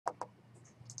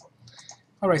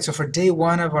Alright, so for day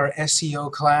one of our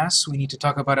SEO class, we need to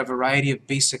talk about a variety of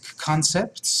basic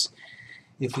concepts.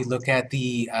 If we look at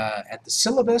the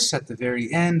syllabus, at the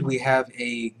very end, we have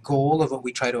a goal of what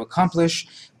we try to accomplish.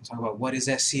 We talk about what is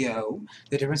SEO,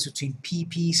 the difference between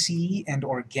PPC and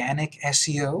organic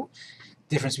SEO,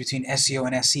 difference between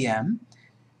SEO and SEM,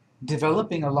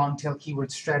 developing a long-tail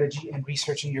keyword strategy, and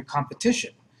researching your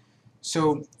competition.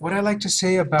 So what I like to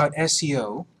say about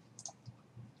SEO,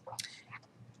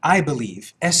 I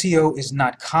believe SEO is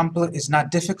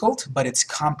not difficult, but it's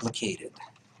complicated.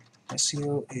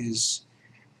 SEO is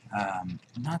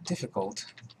not difficult,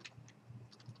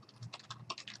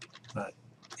 but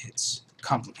it's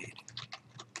complicated.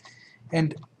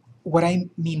 And what I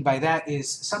mean by that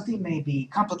is something may be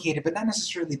complicated, but not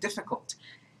necessarily difficult.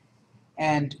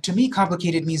 And to me,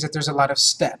 complicated means that there's a lot of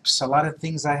steps, a lot of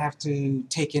things I have to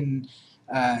take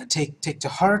to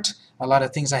heart, a lot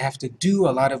of things I have to do, a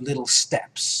lot of little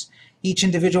steps. Each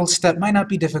individual step might not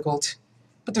be difficult,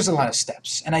 but there's a lot of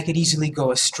steps, and I could easily go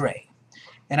astray.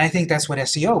 And I think that's what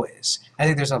SEO is. I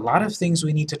think there's a lot of things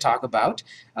we need to talk about,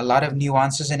 a lot of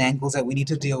nuances and angles that we need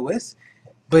to deal with,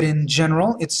 but in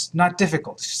general, it's not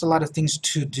difficult. It's just a lot of things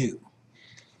to do.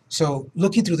 So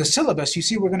looking through the syllabus, you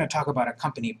see we're going to talk about a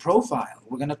company profile.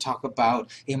 We're going to talk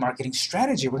about a marketing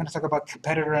strategy. We're going to talk about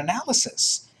competitor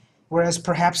analysis. Whereas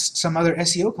perhaps some other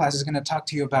SEO class is going to talk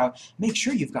to you about make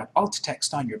sure you've got alt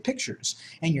text on your pictures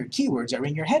and your keywords are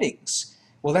in your headings.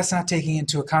 Well, that's not taking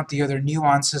into account the other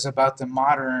nuances about the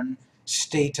modern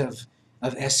state of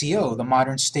SEO, the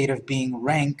modern state of being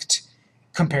ranked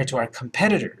compared to our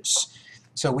competitors.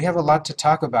 So we have a lot to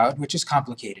talk about, which is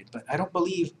complicated, but I don't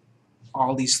believe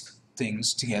all these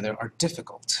things together are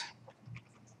difficult.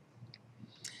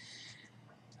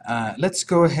 Let's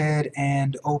go ahead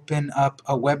and open up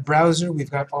a web browser.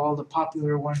 We've got all the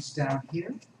popular ones down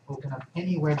here. Open up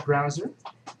any web browser,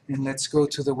 and let's go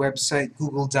to the website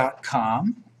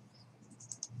google.com.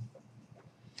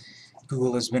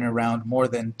 Google has been around more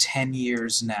than 10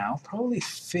 years now, probably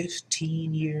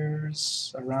 15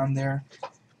 years, around there.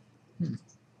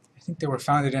 I think they were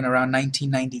founded in around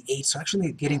 1998, so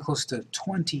actually getting close to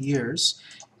 20 years.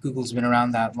 Google's been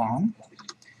around that long.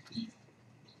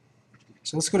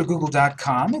 So let's go to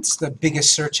google.com. It's the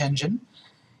biggest search engine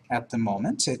at the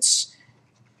moment. It's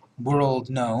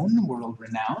world-known,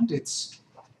 world-renowned. It's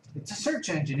a search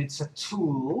engine. It's a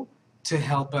tool to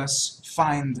help us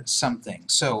find something.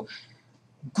 So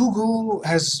Google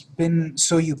has been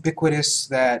so ubiquitous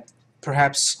that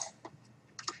perhaps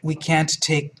we can't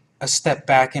take a step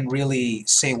back and really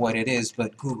say what it is,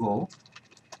 but Google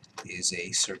is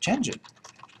a search engine.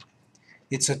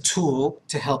 It's a tool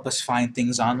to help us find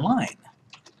things online.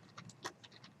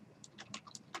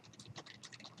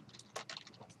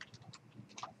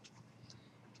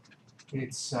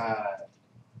 It's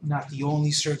not the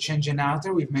only search engine out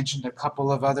there. We've mentioned a couple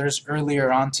of others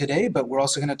earlier on today, but we're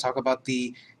also going to talk about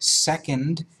the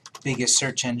second biggest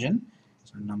search engine,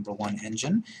 so number one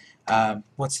engine.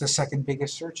 What's the second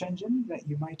biggest search engine that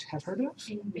you might have heard of?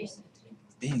 Bing.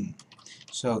 Bing.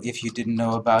 So if you didn't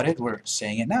know about it, we're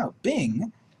saying it now.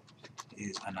 Bing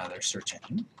is another search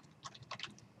engine.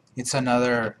 It's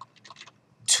another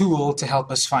tool to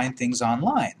help us find things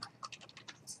online.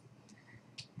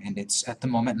 And it's at the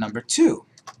moment number 2.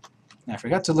 Now I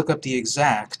forgot to look up the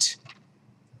exact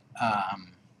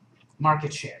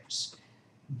market shares,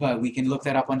 but we can look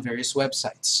that up on various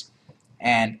websites.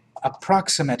 And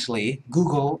approximately,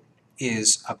 Google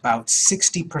is about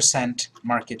 60%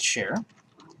 market share,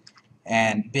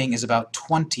 and Bing is about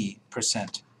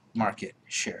 20% market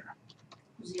share.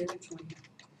 Who's the other 20?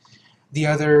 The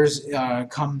others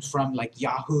come from like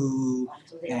Yahoo,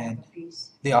 So they and have a piece.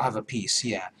 they all have a piece,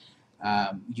 yeah.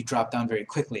 You drop down very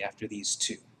quickly after these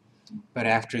two. But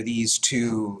after these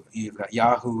two, you've got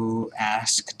Yahoo,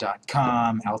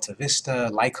 Ask.com, Alta Vista,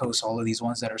 Lycos, all of these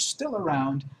ones that are still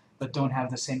around but don't have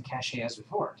the same cachet as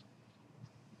before,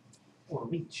 or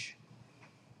reach.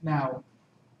 Now,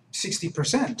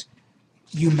 60%,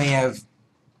 you may have,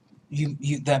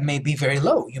 that may be very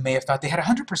low. You may have thought they had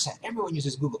 100%. Everyone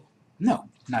uses Google. No,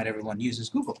 not everyone uses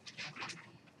Google.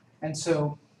 And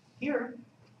so here,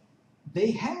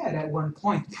 they had at one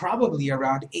point probably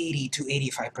around 80 to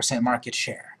 85% market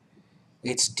share.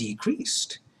 It's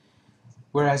decreased.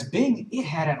 Whereas Bing, it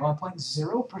had at one point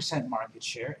 0% market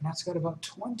share, and that's got about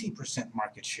 20%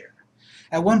 market share.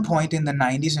 At one point in the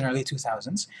 90s and early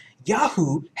 2000s,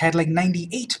 Yahoo had like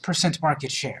 98%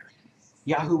 market share.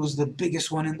 Yahoo was the biggest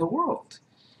one in the world.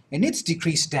 And it's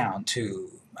decreased down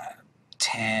to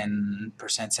 10%,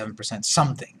 7%,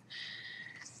 something.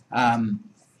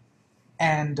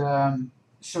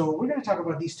 So we're going to talk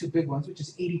about these two big ones, which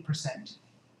is 80%.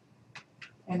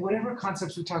 And whatever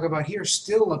concepts we talk about here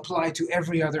still apply to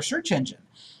every other search engine.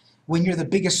 When you're the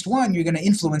biggest one, you're going to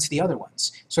influence the other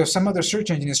ones. So if some other search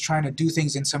engine is trying to do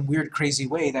things in some weird, crazy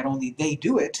way that only they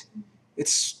do it,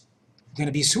 it's going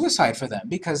to be suicide for them,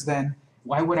 because then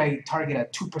why would I target a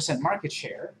 2% market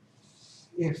share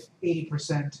if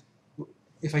 80%,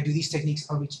 if I do these techniques,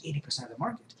 I'll reach 80% of the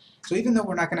market. So even though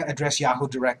we're not going to address Yahoo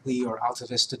directly or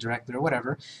AltaVista directly or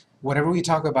whatever we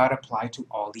talk about apply to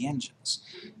all the engines.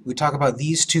 We talk about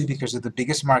these two because of the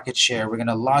biggest market share. We're going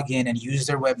to log in and use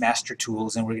their webmaster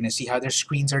tools, and we're going to see how their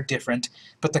screens are different,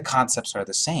 but the concepts are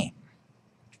the same.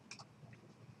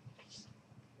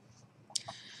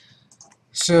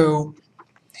 So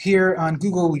here on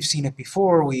Google, we've seen it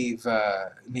before.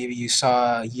 Maybe you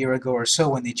saw a year ago or so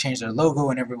when they changed their logo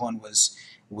and everyone was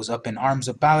up in arms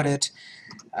about it.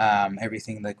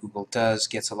 Everything that Google does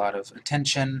gets a lot of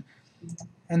attention.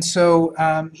 And so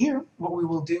here, what we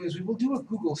will do is we will do a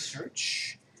Google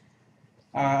search.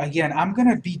 Again, I'm going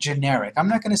to be generic. I'm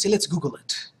not going to say, let's Google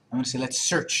it. I'm going to say, let's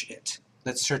search it.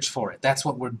 Let's search for it. That's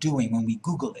what we're doing when we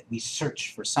Google it. We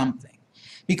search for something.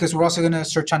 Because we're also going to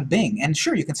search on Bing. And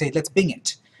sure, you can say, let's Bing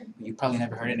it. You probably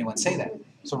never heard anyone say that.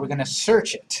 So we're going to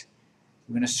search it.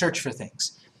 We're going to search for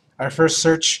things. Our first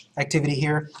search activity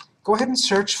here, go ahead and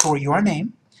search for your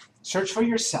name. Search for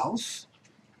yourself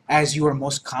as you are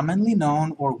most commonly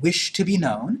known or wish to be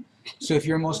known. So if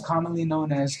you're most commonly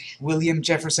known as William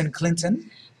Jefferson Clinton,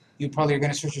 you probably are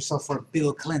going to search yourself for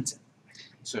Bill Clinton.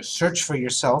 So search for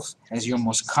yourself as you're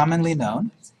most commonly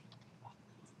known.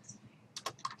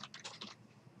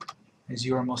 As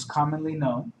you are most commonly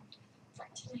known.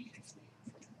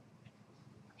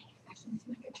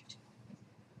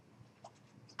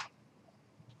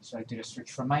 So I did a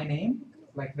search for my name,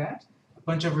 like that. A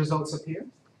bunch of results appear.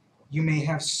 You may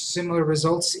have similar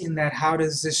results in that how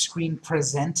does this screen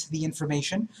present the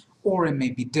information, or it may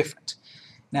be different.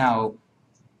 Now,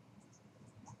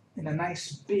 in a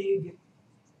nice big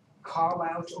call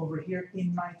out over here,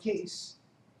 in my case,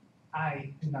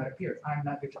 I do not appear. I'm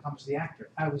not Victor Campos the actor.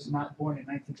 I was not born in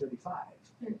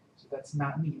 1935. So that's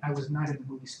not me. I was not in the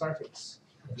movie Scarface.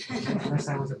 Unless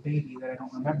I was a baby that I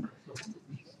don't remember.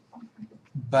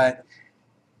 But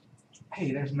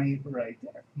hey, there's me right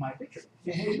there, my picture.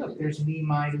 Hey, look, there's me,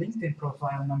 my LinkedIn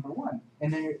profile, #1.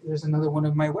 And there's another one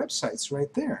of my websites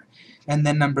right there. And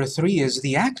then #3 is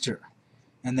the actor.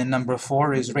 And then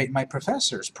 #4 is Rate My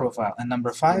Professor's profile. And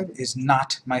 #5 is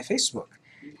not my Facebook.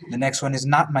 The next one is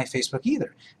not my Facebook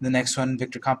either. The next one,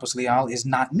 Victor Campos Leal, is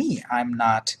not me. I'm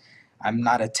not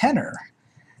a tenor.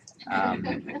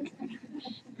 And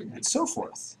so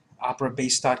forth.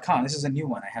 Operabase.com. This is a new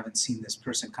one. I haven't seen this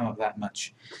person come up that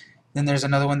much. Then there's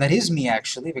another one that is me,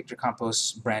 actually, Victor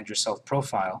Campos Brand Yourself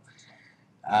profile.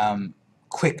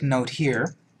 Quick note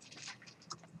here.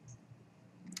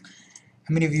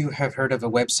 How many of you have heard of a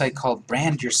website called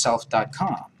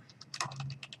brandyourself.com?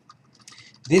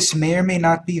 This may or may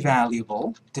not be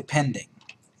valuable, depending.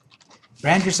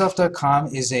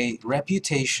 Brandyourself.com is a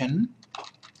reputation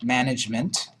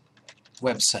management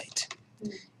website.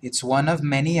 It's one of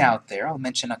many out there. I'll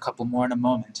mention a couple more in a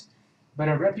moment. But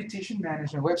a reputation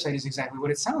management website is exactly what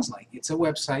it sounds like. It's a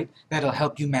website that'll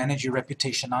help you manage your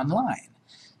reputation online.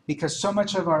 Because so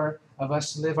much of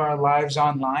us live our lives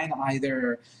online,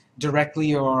 either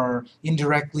directly or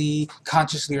indirectly,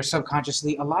 consciously or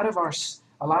subconsciously. A lot of our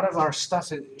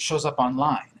stuff shows up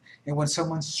online. And when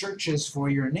someone searches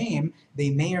for your name, they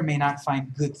may or may not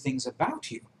find good things about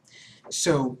you.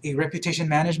 So a reputation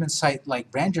management site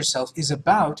like Brand Yourself is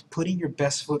about putting your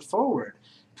best foot forward,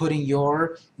 putting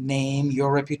your name,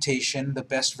 your reputation, the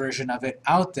best version of it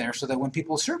out there so that when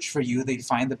people search for you, they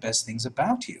find the best things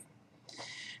about you.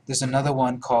 There's another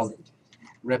one called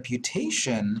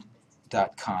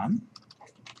reputation.com.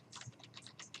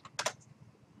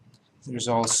 There's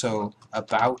also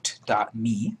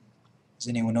about.me. Does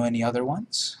anyone know any other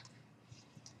ones?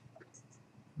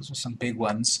 Those are some big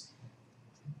ones.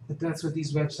 But that's what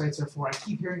these websites are for. I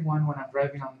keep hearing one when I'm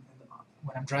driving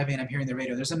and I'm hearing the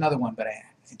radio. There's another one, but I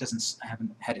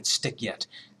haven't had it stick yet.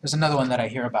 There's another one that I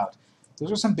hear about.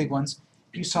 Those are some big ones.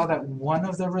 You saw that one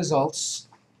of the results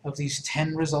of these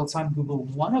 10 results on Google,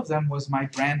 one of them was my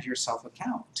Brand Yourself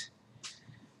account.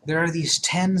 There are these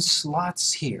 10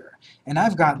 slots here, and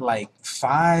I've got like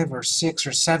 5 or 6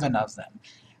 or 7 of them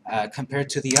compared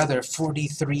to the other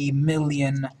 43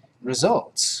 million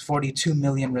results, 42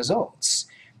 million results.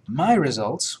 My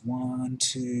results, 1,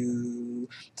 2,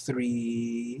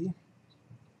 3,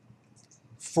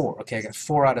 4. Okay, I got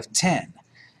 4 out of 10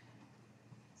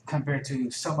 compared to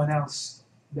someone else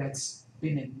that's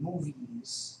been in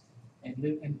movies and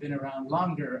been around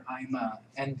longer.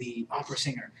 And the opera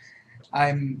singer.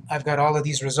 I've got all of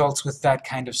these results with that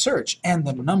kind of search, and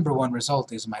the #1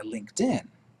 result is my LinkedIn.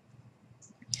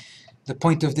 The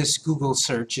point of this Google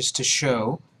search is to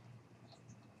show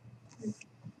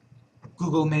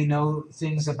Google may know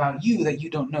things about you that you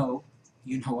don't know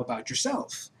you know about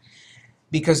yourself.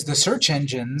 Because the search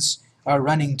engines are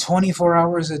running 24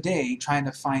 hours a day trying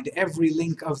to find every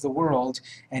link of the world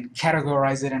and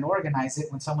categorize it and organize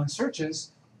it when someone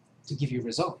searches to give you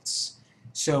results.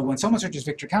 So when someone searches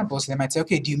Victor Campos, they might say,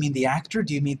 okay, do you mean the actor?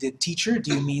 Do you mean the teacher?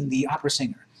 Do you mean the opera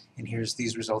singer? And here's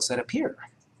these results that appear.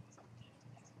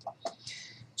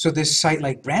 So this site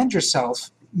like Brand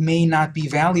Yourself may not be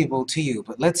valuable to you,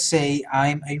 but let's say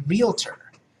I'm a realtor.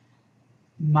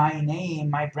 My name,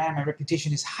 my brand, my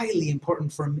reputation is highly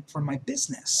important for my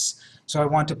business. So I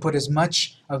want to put as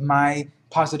much of my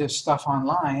positive stuff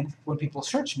online when people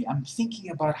search me. I'm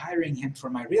thinking about hiring him for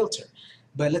my realtor.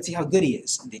 But let's see how good he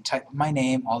is. And they type my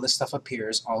name, all this stuff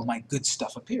appears, all my good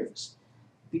stuff appears.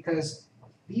 Because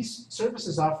these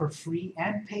services offer free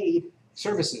and paid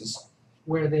services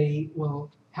where they will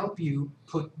help you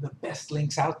put the best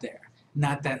links out there.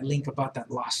 Not that link about that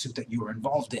lawsuit that you were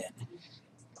involved in.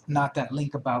 Not that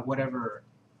link about whatever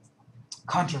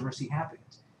controversy happened.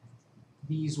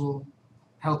 These will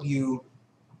help you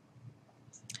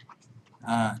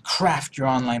craft your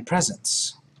online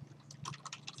presence.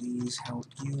 These help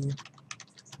you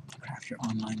craft your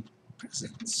online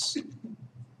presence.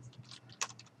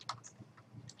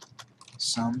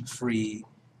 Some free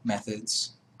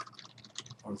methods,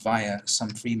 or via some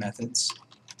free methods,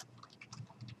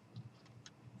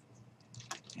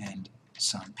 and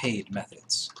some paid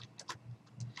methods.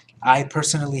 I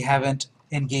personally haven't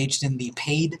engaged in the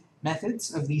paid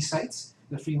methods of these sites.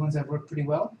 The free ones have worked pretty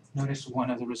well. Notice one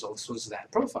of the results was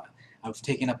that profile. I've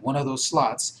taken up one of those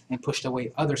slots and pushed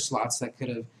away other slots that could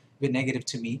have been negative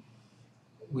to me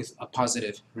with a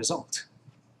positive result.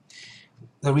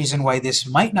 The reason why this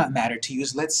might not matter to you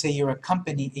is, let's say you're a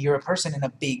company, you're a person in a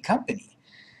big company.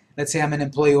 Let's say I'm an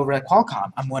employee over at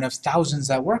Qualcomm. I'm one of thousands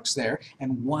that works there,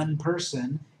 and one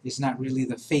person is not really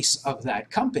the face of that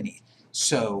company.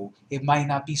 So it might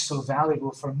not be so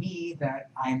valuable for me that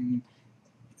I'm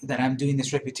doing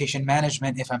this reputation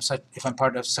management if I'm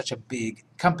part of such a big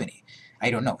company.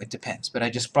 I don't know, it depends. But I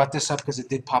just brought this up because it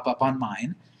did pop up on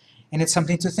mine. And it's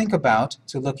something to think about,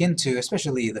 to look into,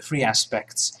 especially the free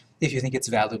aspects, if you think it's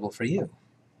valuable for you.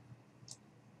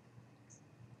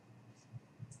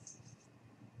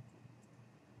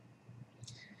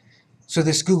 So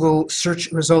this Google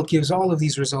search result gives all of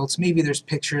these results. Maybe there's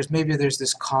pictures, maybe there's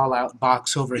this call-out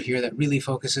box over here that really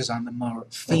focuses on the more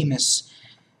famous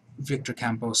Victor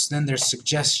Campos. Then there's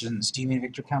suggestions. Do you mean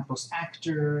Victor Campos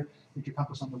actor, Victor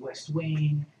Campos on the West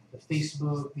Wing, the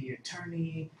Facebook, the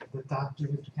attorney, the Dr.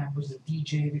 Victor Campos, the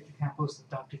DJ Victor Campos, the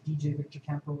Dr. DJ Victor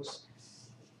Campos?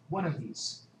 One of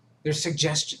these. There's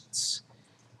suggestions.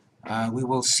 We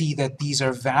will see that these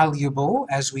are valuable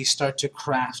as we start to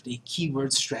craft a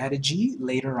keyword strategy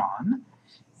later on.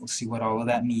 We'll see what all of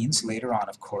that means later on,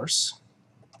 of course.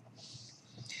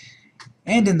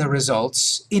 And in the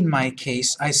results, in my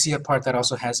case, I see a part that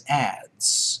also has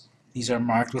ads. These are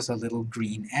marked with a little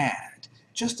green ad.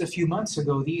 Just a few months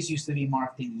ago, these used to be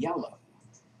marked in yellow.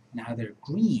 Now they're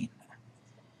green.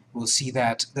 We'll see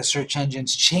that the search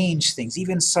engines change things,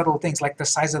 even subtle things like the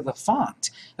size of the font.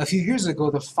 A few years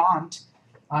ago, the font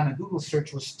on a Google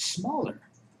search was smaller.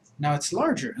 Now it's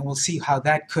larger, and we'll see how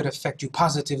that could affect you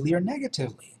positively or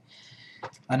negatively.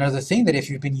 Another thing, that if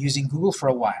you've been using Google for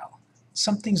a while,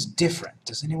 something's different.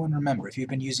 Does anyone remember if you've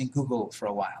been using Google for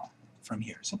a while from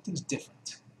here? Something's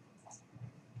different.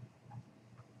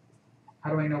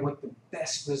 How do I know what the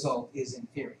best result is in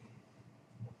theory?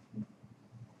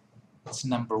 It's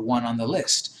 #1 on the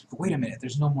list. But wait a minute,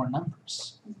 there's no more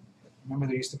numbers. Remember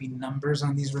there used to be numbers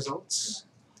on these results?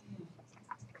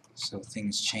 So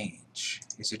things change.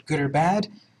 Is it good or bad?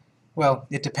 Well,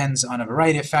 it depends on a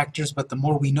variety of factors, but the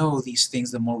more we know these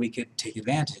things, the more we could take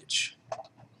advantage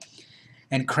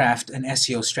and craft an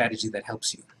SEO strategy that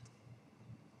helps you.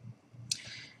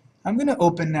 I'm going to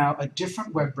open now a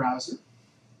different web browser.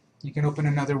 You can open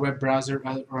another web browser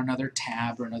or another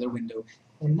tab or another window.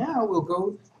 And now we'll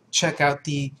go check out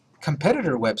the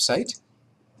competitor website,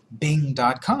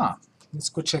 Bing.com. Let's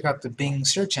go check out the Bing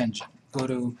search engine. Go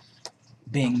to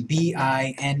Bing,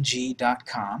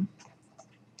 Bing.com.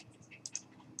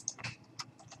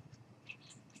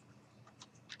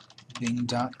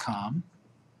 Bing.com.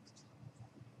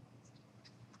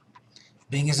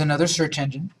 Bing is another search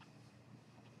engine,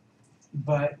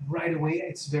 but right away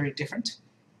it's very different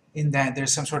in that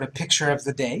there's some sort of picture of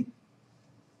the day.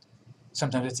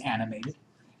 Sometimes it's animated.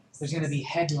 There's going to be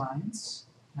headlines.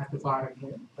 at the bottom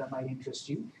here that might interest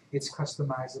you. It's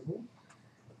customizable.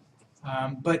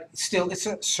 But still, it's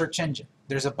a search engine.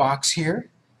 There's a box here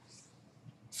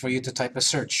for you to type a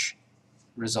search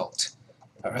result,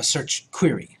 or a search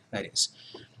query, that is.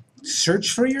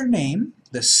 Search for your name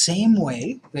the same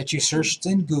way that you searched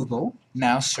in Google,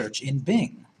 now search in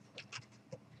Bing.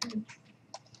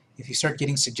 If you start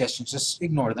getting suggestions, just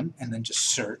ignore them and then just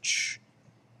search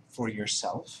for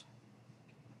yourself.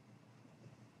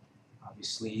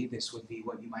 Obviously, this would be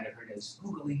what you might have heard as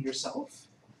Googling yourself.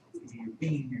 You're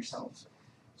Binging yourself.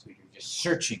 So you're just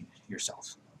searching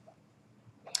yourself.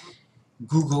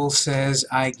 Google says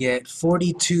I get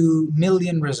 42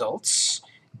 million results.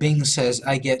 Bing says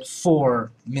I get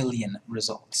 4 million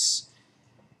results.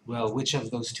 Well, which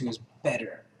of those two is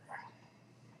better?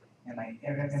 Am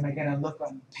I going to look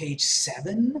on page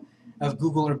 7 of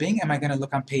Google or Bing? Am I going to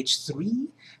look on page 3?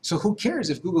 So who cares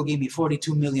if Google gave me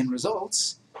 42 million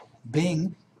results?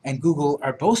 Bing and Google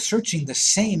are both searching the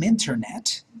same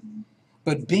internet,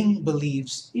 but Bing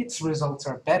believes its results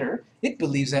are better. It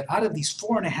believes that out of these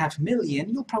 4.5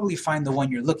 million, you'll probably find the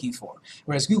one you're looking for.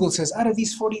 Whereas Google says, out of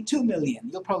these 42 million,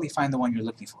 you'll probably find the one you're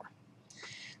looking for.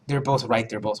 They're both right,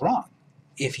 they're both wrong.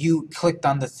 If you clicked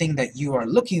on the thing that you are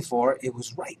looking for, it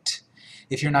was right.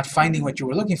 If you're not finding what you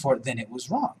were looking for, then it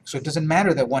was wrong. So it doesn't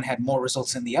matter that one had more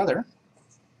results than the other.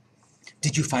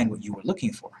 Did you find what you were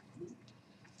looking for?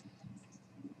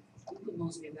 Google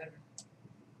knows me better.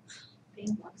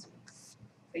 Bing loves me.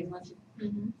 Bing loves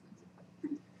you.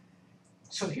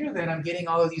 So here then I'm getting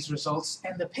all of these results,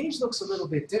 and the page looks a little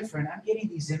bit different. I'm getting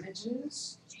these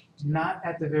images not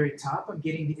at the very top. I'm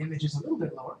getting the images a little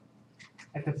bit lower.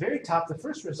 At the very top, the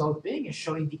first result, Bing, is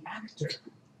showing the actor.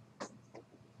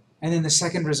 And then the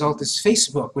second result is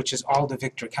Facebook, which is all the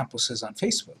Victor Campuses on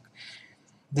Facebook.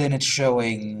 Then it's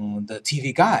showing the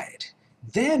TV guide.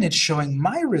 Then it's showing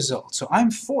my result. So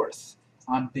I'm 4th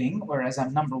on Bing, whereas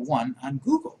I'm number 1 on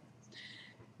Google.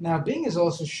 Now Bing is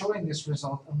also showing this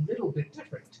result a little bit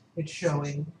different. It's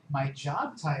showing my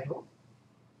job title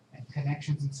and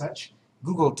connections and such.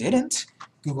 Google didn't.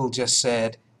 Google just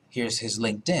said, here's his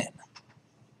LinkedIn.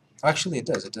 Actually, it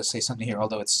does. It does say something here,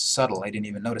 although it's subtle. I didn't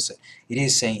even notice it. It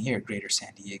is saying here, Greater San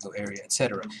Diego area,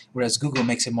 etc. Whereas Google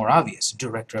makes it more obvious.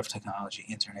 Director of Technology,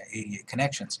 Internet, 88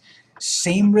 connections.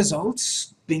 Same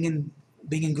results. Bing and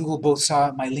Google both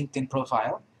saw my LinkedIn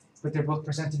profile, but they're both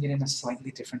presenting it in a slightly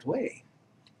different way.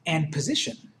 And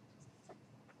position.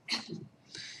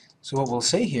 So what we'll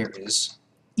say here is,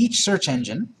 each search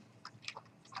engine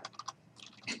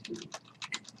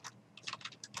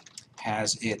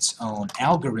has its own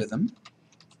algorithm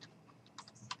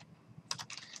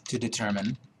to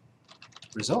determine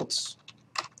results.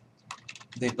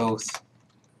 They both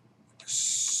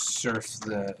surf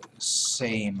the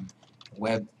same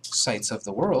websites of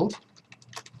the world.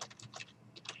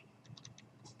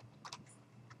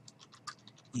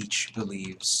 Each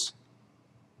believes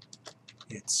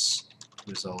its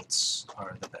results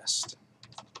are the best.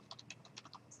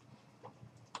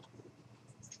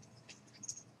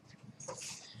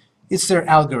 It's their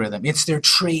algorithm, it's their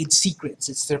trade secrets,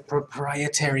 it's their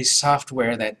proprietary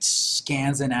software that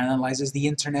scans and analyzes the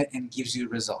internet and gives you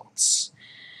results.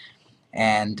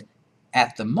 And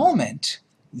at the moment,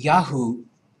 Yahoo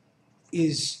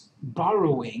is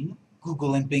borrowing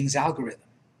Google and Bing's algorithm.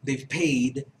 They've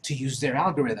paid to use their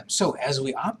algorithm. So as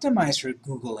we optimize for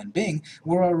Google and Bing,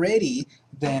 we're already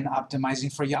then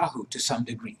optimizing for Yahoo to some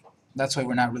degree. That's why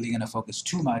we're not really going to focus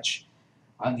too much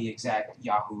on the exact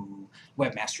Yahoo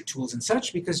webmaster tools and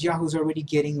such, because Yahoo's already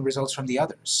getting results from the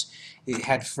others. It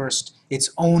had first its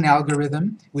own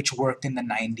algorithm, which worked in the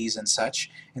 90s and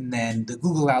such, and then the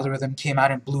Google algorithm came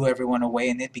out and blew everyone away,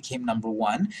 and it became number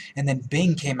 1, and then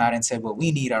Bing came out and said, well,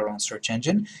 we need our own search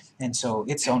engine, and so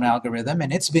its own algorithm,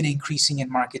 and it's been increasing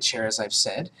in market share, as I've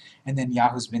said, and then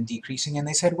Yahoo's been decreasing, and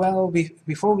they said, well,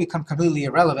 before we become completely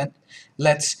irrelevant,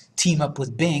 let's team up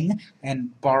with Bing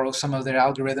and borrow some of their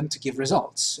algorithm to give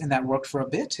results. And that worked for a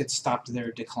bit. It stopped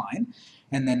their decline.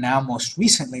 And then now, most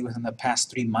recently, within the past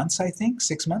 3 months, I think,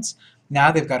 6 months,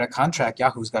 now they've got a contract,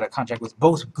 Yahoo's got a contract with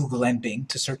both Google and Bing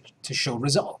to show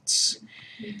results.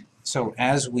 So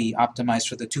as we optimize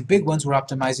for the 2 big ones, we're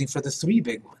optimizing for the 3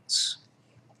 big ones.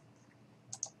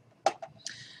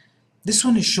 This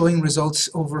one is showing results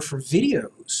over for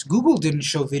videos. Google didn't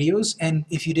show videos, and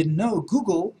if you didn't know,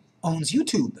 Google owns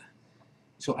YouTube.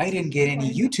 So I didn't get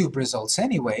any YouTube results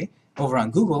anyway over on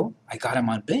Google. I got them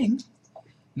on Bing.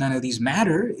 None of these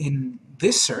matter in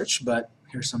this search, but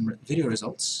here's some video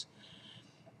results.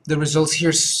 The results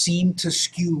here seem to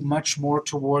skew much more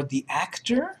toward the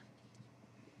actor.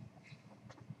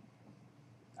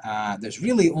 There's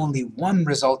really only one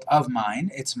result of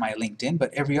mine, it's my LinkedIn,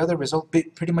 but every other result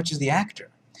pretty much is the actor.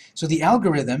 So the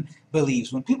algorithm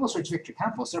believes when people search Victor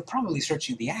Campos, they're probably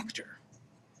searching the actor.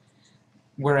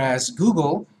 Whereas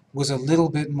Google was a little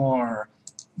bit more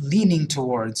leaning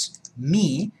towards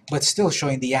me, but still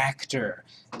showing the actor,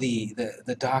 the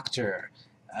doctor,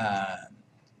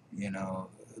 you know,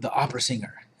 the opera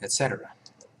singer, etc.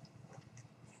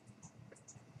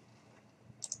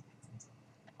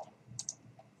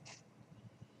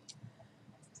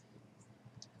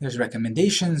 There's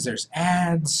recommendations, there's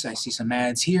ads. I see some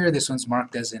ads here. This one's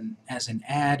marked as an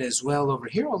ad as well over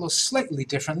here, although slightly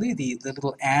differently. The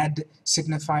little ad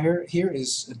signifier here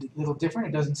is a little different.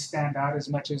 It doesn't stand out as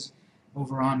much as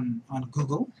over on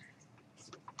Google.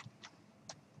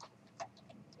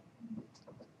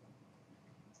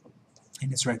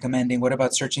 And it's recommending, what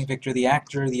about searching Victor the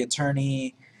actor, the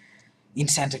attorney, in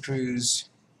Santa Cruz?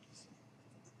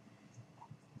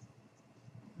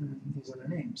 These other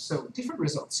names. So different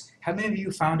results. How many of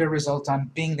you found a result on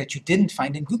Bing that you didn't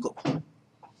find in Google? A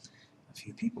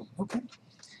few people. Okay.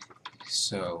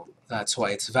 So that's why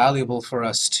it's valuable for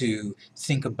us to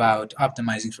think about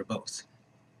optimizing for both.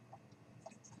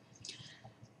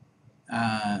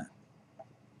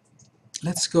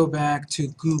 Let's go back to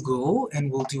Google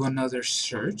and we'll do another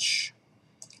search.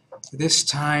 This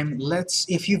time,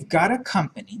 if you've got a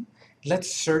company,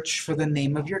 let's search for the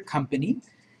name of your company.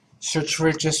 Search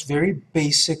for just very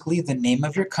basically the name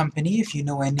of your company. If you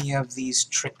know any of these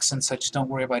tricks and such, don't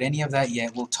worry about any of that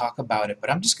yet. We'll talk about it.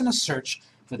 But I'm just going to search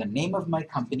for the name of my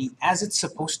company as it's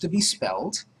supposed to be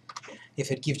spelled. If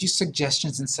it gives you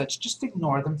suggestions and such, just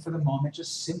ignore them for the moment.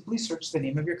 Just simply search the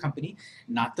name of your company,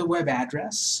 not the web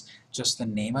address, just the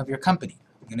name of your company.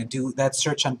 I'm going to do that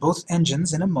search on both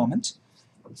engines in a moment,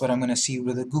 but I'm going to see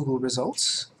with the Google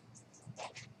results.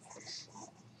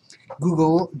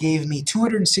 Google gave me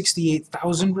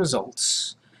 268,000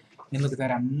 results. And look at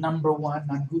that, I'm #1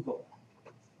 on Google.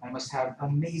 I must have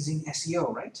amazing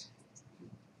SEO, right?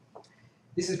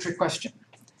 This is a trick question.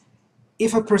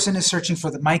 If a person is searching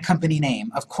for my company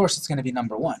name, of course it's going to be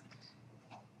 #1.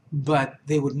 But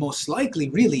they would most likely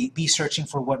really be searching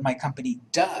for what my company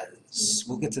does.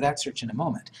 We'll get to that search in a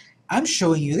moment. I'm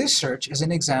showing you this search as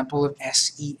an example of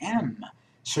SEM,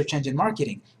 search engine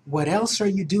marketing. What else are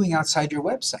you doing outside your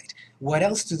website? What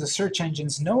else do the search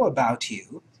engines know about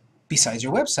you besides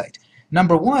your website?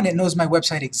 #1, it knows my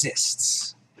website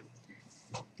exists.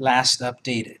 Last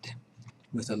updated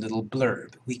with a little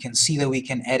blurb. We can see that we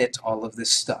can edit all of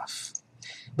this stuff.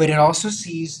 But it also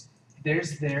sees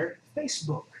there's their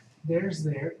Facebook, there's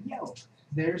their Yelp,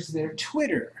 there's their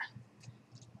Twitter,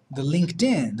 the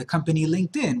LinkedIn, the company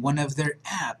LinkedIn, one of their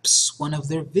apps, one of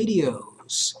their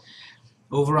videos,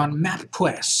 over on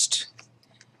MapQuest.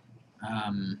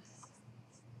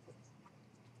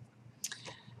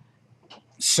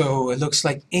 So it looks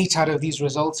like 8 out of these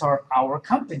results are our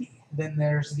company. Then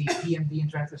there's the PMD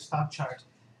Interactive Stock Chart.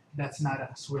 That's not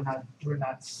us. We're not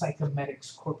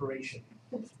Psychomedics Corporation.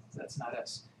 That's not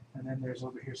us. And then there's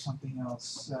over here something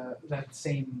else. That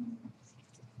same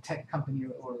tech company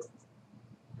or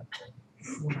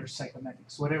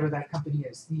Psychomedics, whatever that company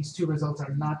is. These 2 results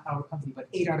are not our company, but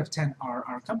 8 out of 10 are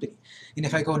our company. And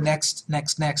if I go next,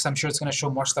 I'm sure it's going to show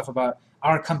more stuff about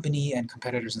our company and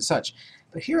competitors and such.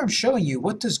 But here I'm showing you,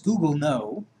 what does Google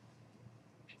know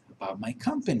about my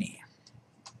company?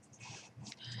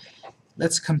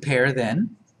 Let's compare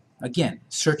then. Again,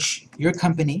 search your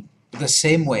company the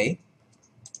same way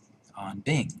on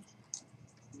Bing.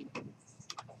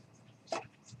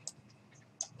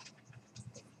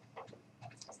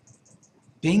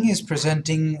 Bing is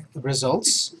presenting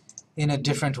results in a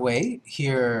different way.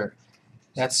 Here,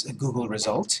 that's a Google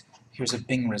result. Here's a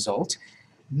Bing result.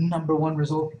 #1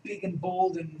 result, big and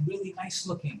bold and really nice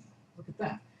looking. Look at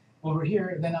that. Over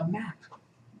here, then a map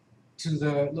to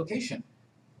the location.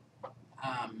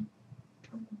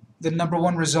 The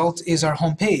 #1 result is our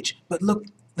home page. But look,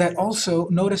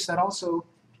 notice that also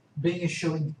Bing is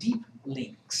showing deep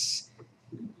links.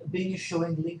 Bing is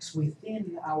showing links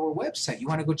within our website. You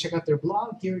want to go check out their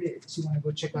blog? Here it is. You want to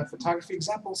go check out photography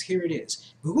examples? Here it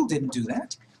is. Google didn't do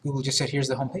that. Google just said, here's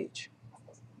the home page.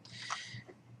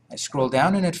 I scroll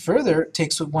down and it further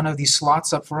takes one of these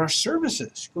slots up for our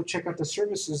services. Go check out the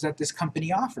services that this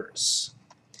company offers.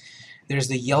 There's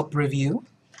the Yelp review.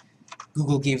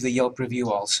 Google gave the Yelp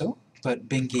review also, but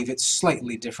Bing gave it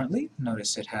slightly differently.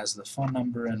 Notice it has the phone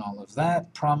number and all of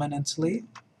that prominently.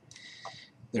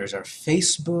 There's our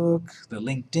Facebook, the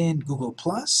LinkedIn, Google+.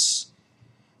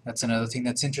 That's another thing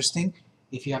that's interesting.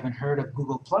 If you haven't heard of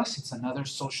Google+, it's another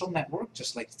social network,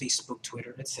 just like Facebook,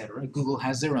 Twitter, etc. Google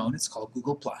has their own. It's called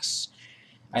Google+.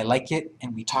 I like it,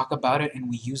 and we talk about it, and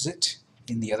we use it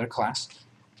in the other class.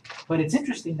 But it's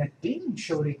interesting that Bing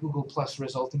showed a Google Plus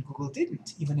result and Google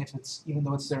didn't, even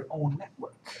though it's their own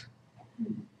network.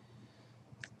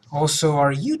 Also,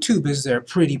 our YouTube is there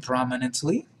pretty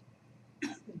prominently.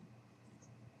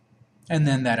 And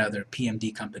then that other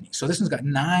PMD company. So this one's got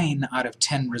 9 out of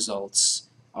 10 results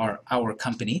are our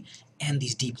company, and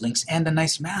these deep links, and a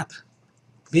nice map.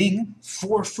 Bing,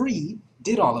 for free,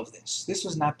 did all of this. This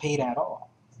was not paid at all.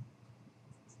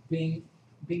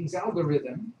 Bing's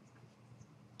algorithm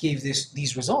gave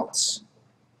these results.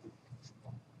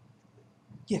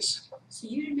 Yes? So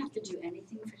you didn't have to do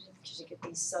anything to get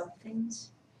these sub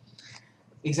things?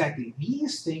 Exactly.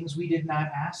 These things we did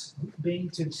not ask Bing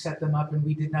to set them up, and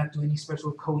we did not do any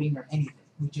special coding or anything.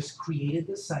 We just created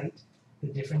the site, the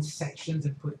different sections,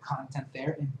 and put content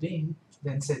there, and Bing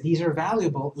then said, these are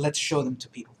valuable, let's show them to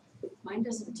people. Mine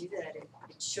doesn't do that.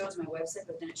 It shows my website,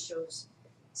 but then it shows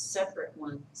separate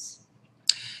ones.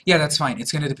 Yeah, that's fine.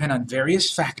 It's going to depend on various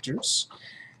factors.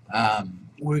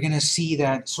 We're going to see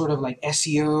that sort of like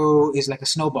SEO is like a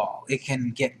snowball. It can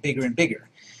get bigger and bigger.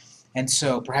 And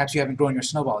so perhaps you haven't grown your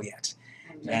snowball yet.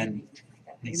 And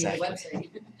exactly. Website.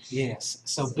 Yes.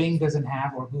 So Bing doesn't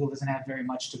have, or Google doesn't have very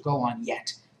much to go on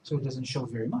yet. So it doesn't show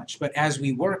very much. But as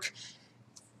we work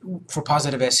for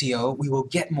positive SEO, we will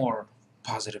get more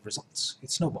positive results.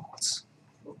 It snowballs.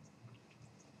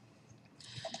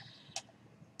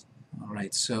 All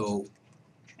right, so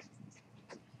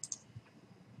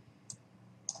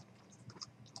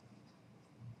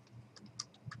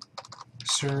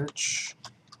search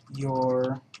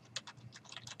your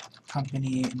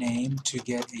company name to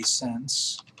get a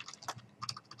sense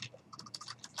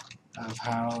of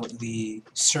how the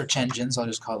search engines, I'll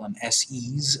just call them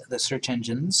SEs, the search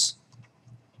engines,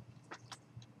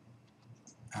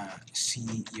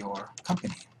 see your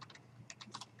company.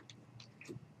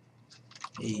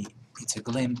 It's a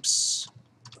glimpse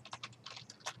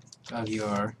of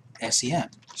your SEM,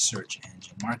 search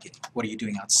engine marketing. What are you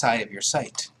doing outside of your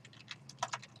site?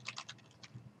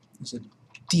 There's a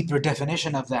deeper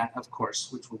definition of that, of course,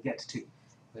 which we'll get to.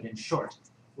 But in short,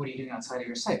 what are you doing outside of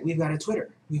your site? We've got a Twitter,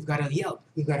 we've got a Yelp,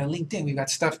 we've got a LinkedIn, we've got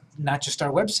stuff, not just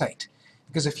our website.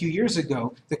 Because a few years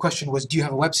ago, the question was, do you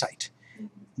have a website?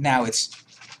 Now it's,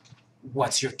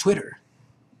 what's your Twitter?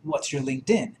 What's your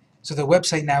LinkedIn? So the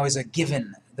website now is a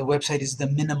given. The website is the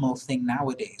minimal thing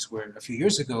nowadays, where a few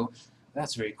years ago,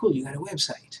 that's very cool, you got a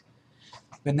website.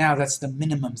 But now that's the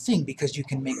minimum thing, because you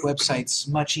can make websites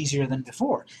much easier than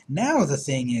before. Now the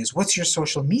thing is, what's your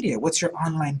social media? What's your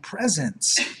online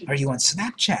presence? Are you on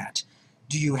Snapchat?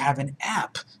 Do you have an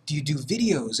app? Do you do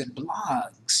videos and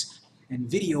blogs and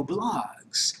video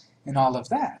blogs and all of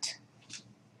that?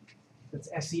 That's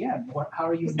SEM. How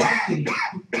are you marketing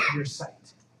your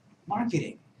site?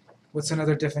 Marketing. What's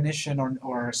another definition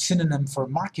or synonym for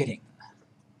marketing?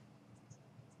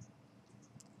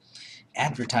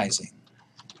 Advertising.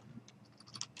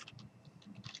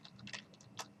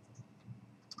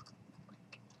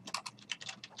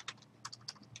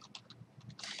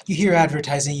 You hear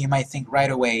advertising, you might think right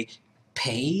away,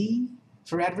 pay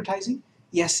for advertising?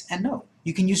 Yes and no.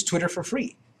 You can use Twitter for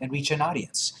free and reach an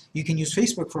audience. You can use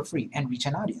Facebook for free and reach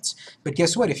an audience. But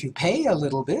guess what? If you pay a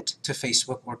little bit to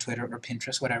Facebook or Twitter or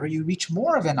Pinterest, whatever, you reach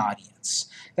more of an audience.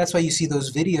 That's why you see those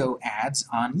video ads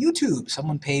on YouTube.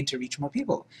 Someone paid to reach more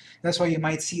people. That's why you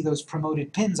might see those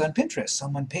promoted pins on Pinterest.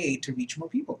 Someone paid to reach more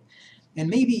people. And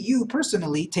maybe you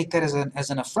personally take that as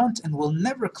an affront and will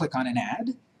never click on an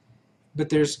ad. But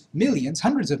there's millions,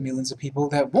 hundreds of millions of people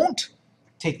that won't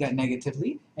take that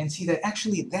negatively and see that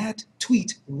actually that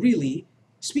tweet really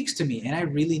speaks to me and I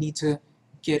really need to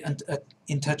get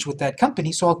in touch with that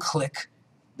company, so I'll click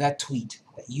that tweet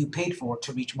that you paid for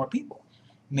to reach more people.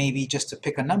 Maybe just to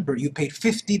pick a number, you paid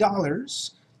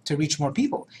 $50 to reach more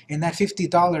people, and that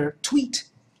 $50 tweet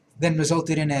then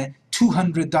resulted in a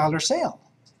 $200 sale.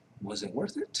 Was it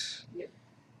worth it? Yeah.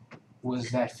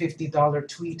 Was that $50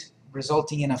 tweet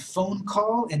resulting in a phone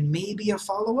call and maybe a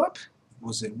follow-up?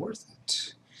 Was it worth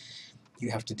it? You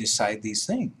have to decide these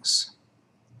things.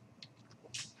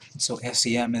 So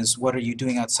SEM is, what are you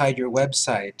doing outside your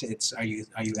website? It's, are you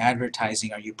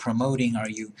advertising? Are you promoting? Are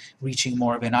you reaching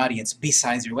more of an audience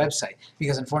besides your website?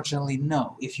 Because unfortunately,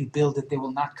 no. If you build it, they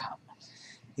will not come.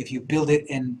 If you build it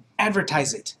and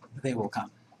advertise it, they will come.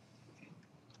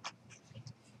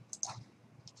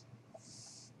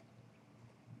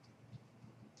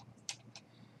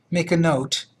 Make a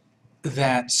note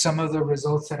that some of the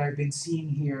results that I've been seeing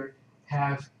here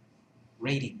have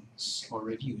ratings or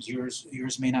reviews.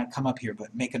 Yours may not come up here,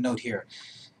 but make a note here.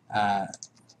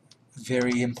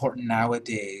 Very important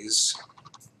nowadays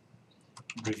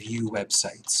review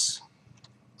websites,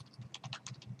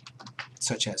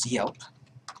 such as Yelp.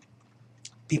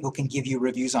 People can give you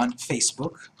reviews on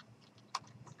Facebook,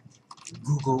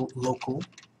 Google Local,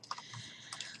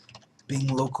 Bing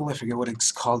Local, I forget what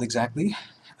it's called exactly,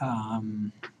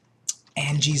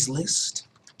 Angie's List,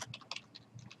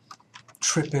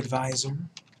 TripAdvisor.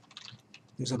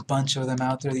 There's a bunch of them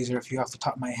out there. These are a few off the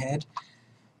top of my head.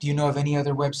 Do you know of any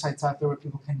other websites out there where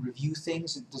people can review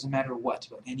things? It doesn't matter what,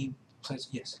 but any place.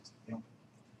 Yes.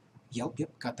 Yelp,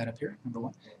 yep, got that up here, number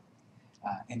one.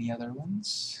 Any other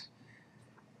ones?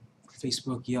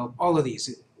 Facebook, Yelp, all of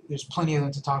these. There's plenty of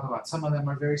them to talk about. Some of them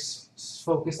are very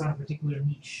focused on a particular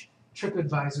niche.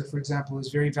 TripAdvisor, for example, is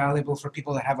very valuable for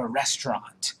people that have a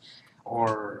restaurant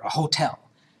or a hotel.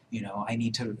 You know, I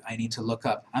need to look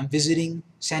up. I'm visiting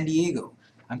San Diego.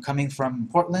 I'm coming from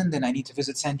Portland and I need to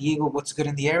visit San Diego. What's good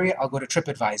in the area? I'll go to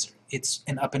TripAdvisor. It's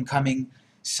an up-and-coming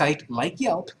site like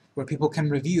Yelp where people can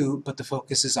review, but the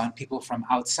focus is on people from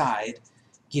outside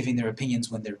giving their opinions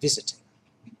when they're visiting.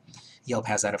 Yelp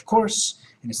has that, of course,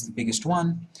 and it's the biggest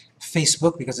one.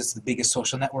 Facebook, because it's the biggest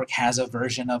social network, has a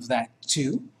version of that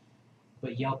too.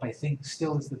 But Yelp, I think,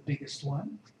 still is the biggest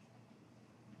one.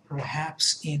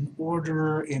 Perhaps in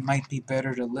order, it might be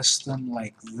better to list them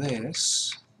like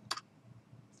this.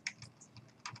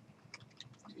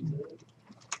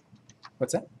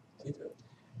 What's that?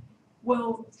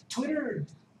 Well, Twitter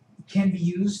can be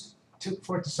used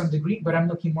for it to some degree, but I'm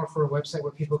looking more for a website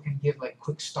where people can give like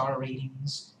quick star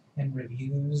ratings and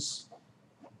reviews.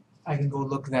 I can go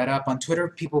look that up. On Twitter,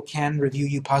 people can review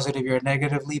you positively or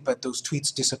negatively, but those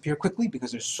tweets disappear quickly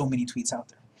because there's so many tweets out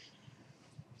there.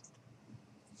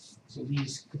 So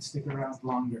these could stick around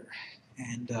longer.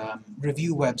 And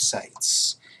review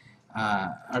websites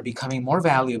are becoming more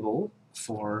valuable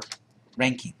for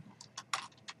ranking.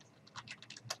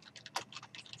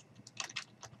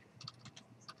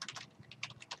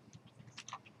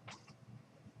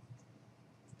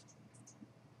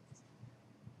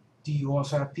 Do you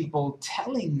also have people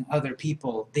telling other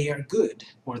people they are good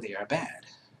or they are bad?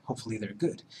 Hopefully they're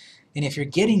good. And if you're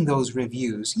getting those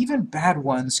reviews, even bad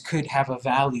ones could have a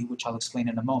value, which I'll explain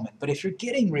in a moment. But if you're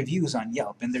getting reviews on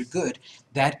Yelp and they're good,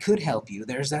 that could help you.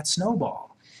 There's that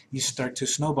snowball. You start to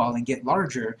snowball and get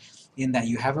larger in that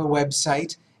you have a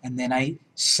website, and then I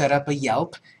set up a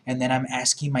Yelp, and then I'm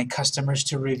asking my customers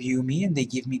to review me, and they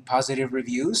give me positive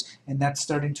reviews, and that's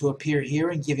starting to appear here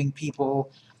and giving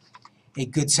people a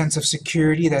good sense of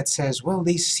security that says, well,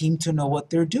 they seem to know what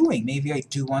they're doing. Maybe I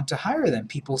do want to hire them.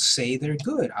 People say they're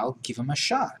good. I'll give them a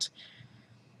shot.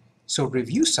 So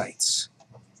review sites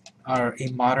are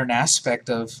a modern aspect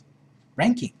of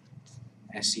ranking,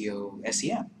 SEO,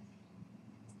 SEM.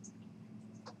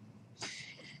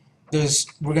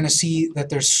 We're going to see that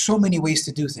there's so many ways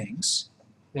to do things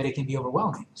that it can be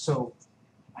overwhelming. So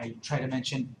I try to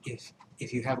mention if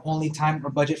you have only time or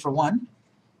budget for one,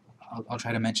 I'll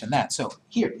try to mention that. So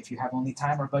here, if you have only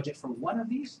time or budget for one of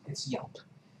these, it's Yelp.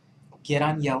 Get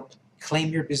on Yelp, claim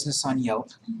your business on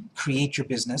Yelp, create your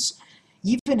business.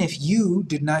 Even if you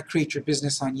did not create your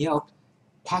business on Yelp,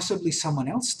 possibly someone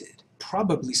else did.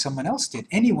 Probably someone else did.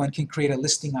 Anyone can create a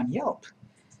listing on Yelp,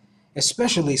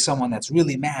 especially someone that's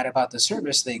really mad about the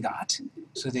service they got,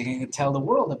 so they can tell the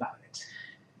world about it.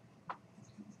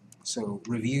 So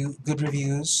good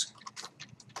reviews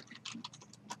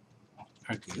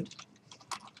are good.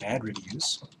 Bad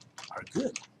reviews are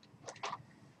good.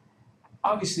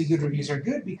 Obviously, good reviews are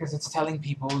good because it's telling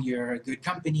people you're a good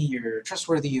company, you're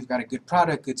trustworthy, you've got a good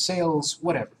product, good sales,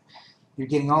 whatever. You're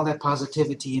getting all that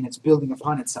positivity and it's building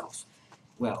upon itself.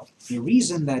 Well, the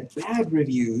reason that bad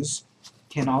reviews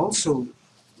can also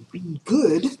be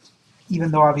good,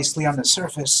 even though obviously on the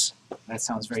surface that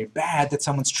sounds very bad that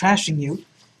someone's trashing you,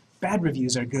 bad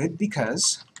reviews are good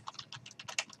because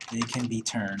they can be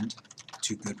turned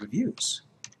to good reviews.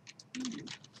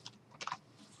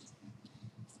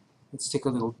 Let's take a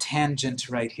little tangent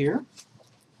right here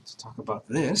to talk about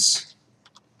this.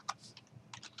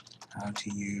 How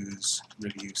to use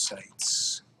review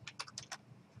sites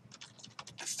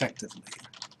effectively.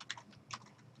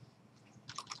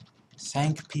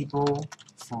 Thank people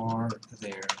for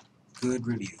their good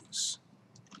reviews.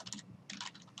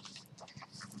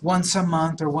 Once a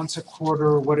month or once a quarter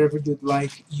or whatever you'd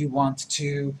like, you want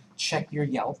to check your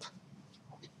Yelp.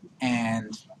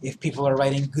 And if people are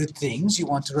writing good things, you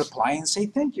want to reply and say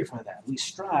thank you for that. We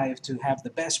strive to have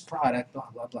the best product, blah,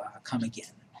 blah, blah, come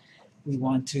again. We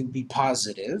want to be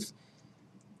positive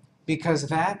because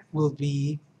that will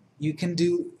be, you can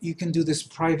do this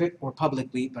private or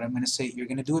publicly, but I'm going to say you're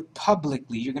going to do it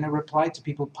publicly. You're going to reply to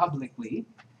people publicly.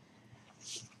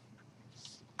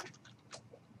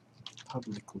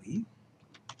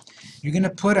 You're going to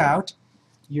put out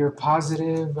your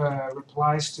positive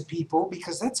replies to people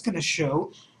because that's going to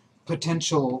show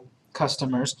potential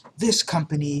customers, this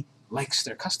company likes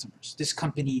their customers. This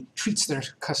company treats their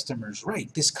customers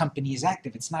right. This company is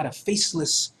active. It's not a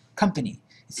faceless company.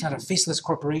 It's not a faceless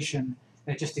corporation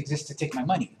that just exists to take my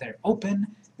money. They're open,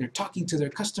 they're talking to their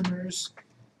customers,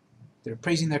 they're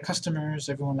praising their customers.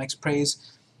 Everyone likes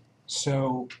praise.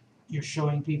 So you're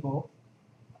showing people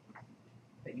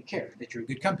that you care, that you're a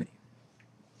good company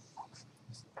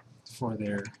for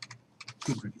their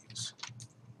good reviews.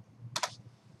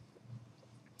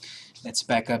 Let's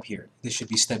back up here. This should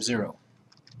be step 0.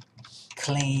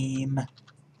 Claim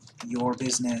your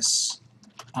business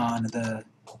on the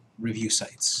review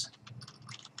sites.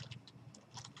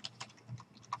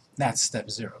 That's step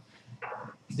 0.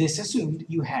 This assumed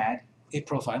you had a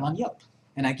profile on Yelp.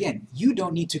 And again, you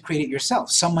don't need to create it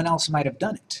yourself. Someone else might have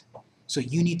done it. So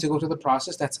you need to go through the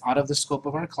process. That's out of the scope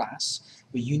of our class.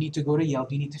 But you need to go to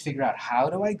Yelp. You need to figure out, how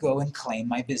do I go and claim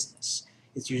my business?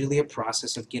 It's usually a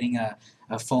process of getting a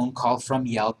phone call from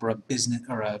Yelp or a business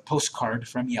or a postcard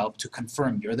from Yelp to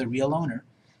confirm you're the real owner.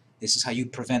 This is how you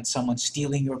prevent someone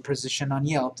stealing your position on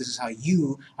Yelp. This is how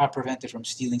you are prevented from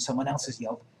stealing someone else's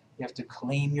Yelp. You have to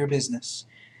claim your business.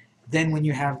 Then when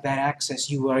you have that access,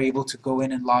 you are able to go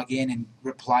in and log in and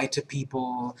reply to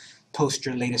people, post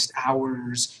your latest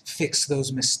hours, fix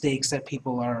those mistakes that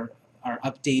people are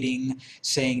updating,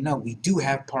 saying, no, we do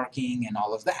have parking and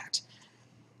all of that.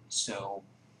 So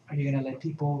are you going to let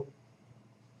people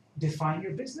define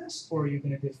your business, or are you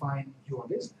going to define your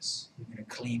business? You're going to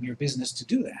claim your business to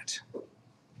do that.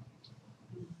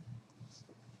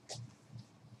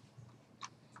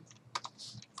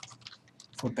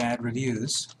 For bad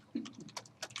reviews,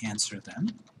 answer them.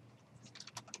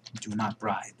 Do not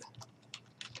bribe.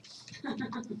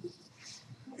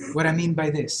 What I mean by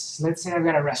this, let's say I've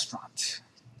got a restaurant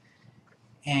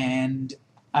and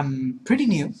I'm pretty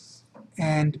new,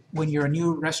 and when you're a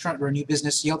new restaurant or a new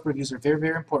business, Yelp reviews are very,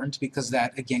 very important because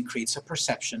that, again, creates a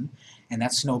perception, and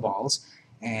that snowballs,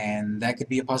 and that could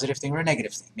be a positive thing or a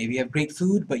negative thing. Maybe you have great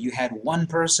food, but you had one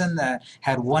person that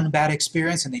had one bad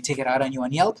experience and they take it out on you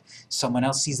on Yelp. Someone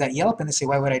else sees that Yelp and they say,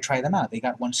 why would I try them out? They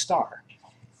got 1 star.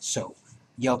 So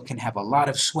Yelp can have a lot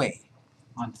of sway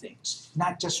on things.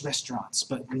 Not just restaurants,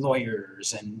 but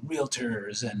lawyers and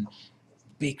realtors and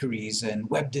bakeries and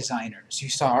web designers. You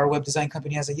saw our web design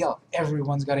company has a Yelp.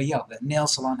 Everyone's got a Yelp. That nail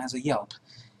salon has a Yelp.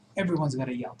 Everyone's got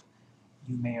a Yelp.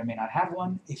 You may or may not have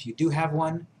one. If you do have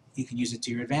one, you can use it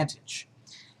to your advantage.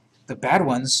 The bad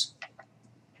ones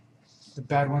are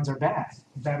bad.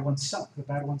 The bad ones suck. The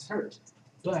bad ones hurt.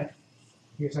 But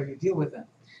here's how you deal with them.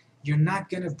 You're not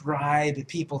going to bribe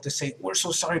people to say, we're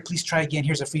so sorry, please try again,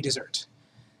 here's a free dessert.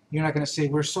 You're not going to say,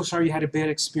 we're so sorry you had a bad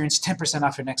experience, 10%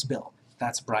 off your next bill.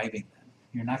 That's bribing them.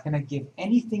 You're not going to give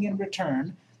anything in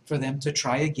return for them to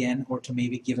try again or to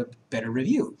maybe give a better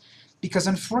review. Because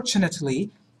unfortunately,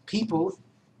 people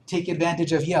take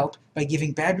advantage of Yelp by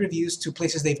giving bad reviews to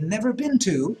places they've never been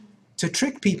to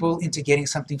trick people into getting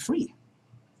something free.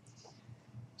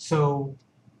 So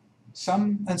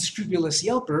some unscrupulous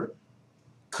Yelper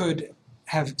could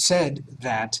have said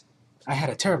that I had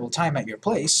a terrible time at your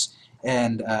place,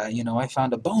 and I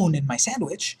found a bone in my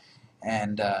sandwich,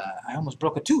 and I almost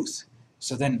broke a tooth.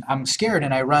 So then I'm scared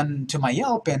and I run to my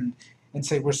Yelp and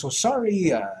say, we're so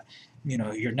sorry,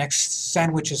 your next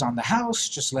sandwich is on the house,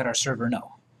 just let our server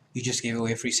know. You just gave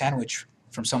away a free sandwich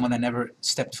from someone that never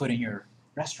stepped foot in your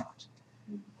restaurant.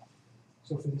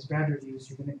 So for these bad reviews,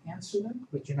 you're going to answer them,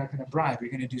 but you're not going to bribe.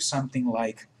 You're going to do something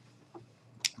like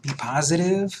be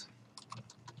positive,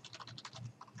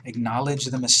 acknowledge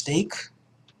the mistake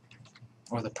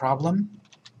or the problem,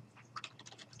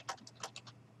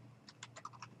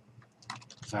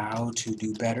 vow to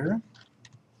do better,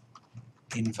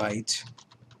 invite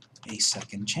a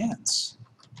second chance.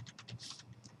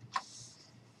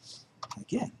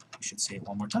 Again, we should say it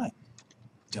one more time.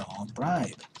 Don't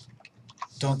bribe.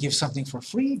 Don't give something for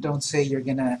free. Don't say you're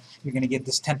gonna get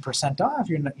this 10% off.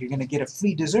 You're gonna get a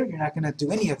free dessert. You're not gonna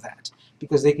do any of that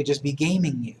because they could just be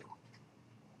gaming you.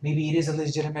 Maybe it is a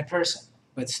legitimate person,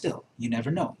 but still, you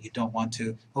never know. You don't want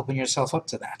to open yourself up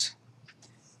to that.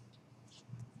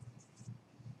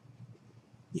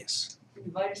 Yes.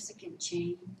 Invite a second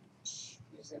change.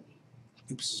 What does that mean?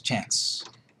 Oops, chance.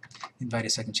 Invite a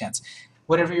second chance.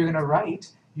 Whatever you're gonna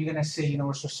write, you're gonna say,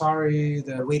 we're so sorry.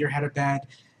 The waiter had a bad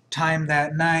time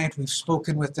that night. We've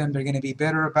spoken with them. They're gonna be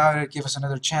better about it. Give us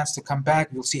another chance to come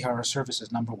back. We'll see how our service is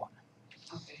 #1.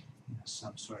 Okay.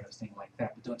 Some sort of thing like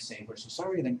that. But don't say we're so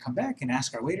sorry. Then come back and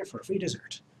ask our waiter for a free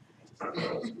dessert.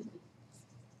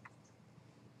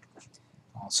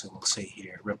 Also, we'll say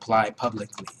here, reply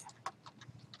publicly.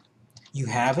 you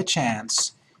have a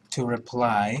chance to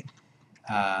reply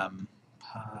publicly.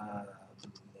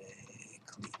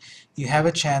 You have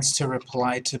a chance to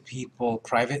reply to people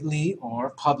privately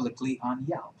or publicly on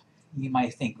Yelp. You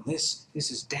might think, this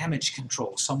is damage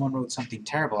control. Someone wrote something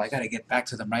terrible. I got to get back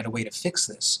to them right away to fix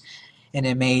this. And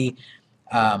it may,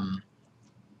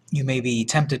 you may be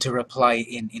tempted to reply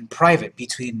in private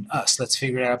between us. Let's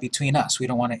figure it out between us. We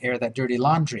don't want to air that dirty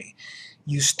laundry.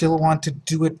 You still want to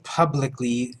do it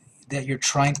publicly, that you're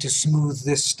trying to smooth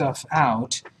this stuff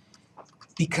out,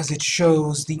 because it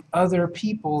shows the other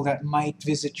people that might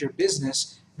visit your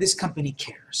business, this company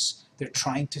cares. They're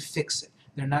trying to fix it.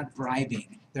 They're not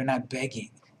bribing. They're not begging.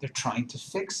 They're trying to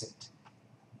fix it.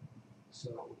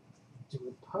 So do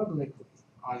it publicly.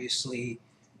 Obviously,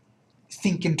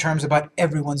 think in terms about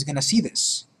everyone's going to see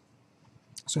this.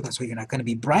 So that's why you're not going to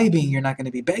be bribing. You're not going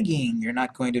to be begging. You're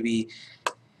not going to be,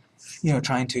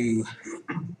 trying to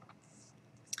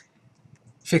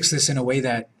fix this in a way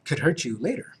that could hurt you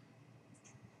later.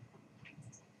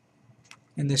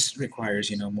 And this requires,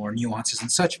 more nuances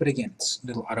and such, but again, it's a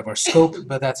little out of our scope,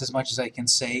 but that's as much as I can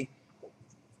say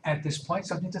at this point.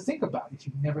 Something to think about if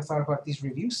you've never thought about these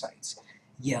review sites.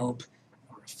 Yelp,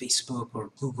 or Facebook,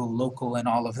 or Google Local, and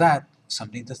all of that,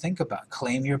 something to think about.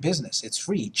 Claim your business. It's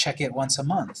free. Check it once a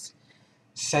month.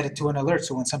 Set it to an alert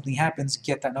so when something happens,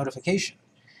 get that notification.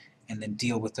 And then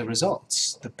deal with the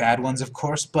results. The bad ones, of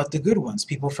course, but the good ones.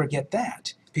 People forget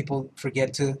that. People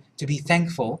forget to be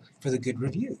thankful for the good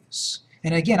reviews.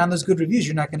 And again, on those good reviews,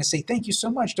 you're not going to say, thank you so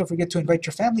much, don't forget to invite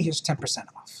your family, here's 10%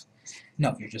 off.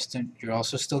 No, you're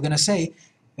also still going to say,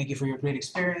 thank you for your great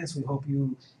experience, we hope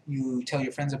you tell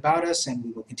your friends about us, and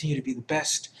we will continue to be the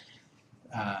best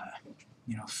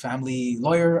family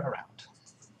lawyer around.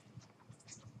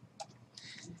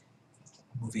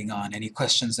 Moving on, any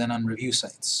questions then on review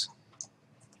sites?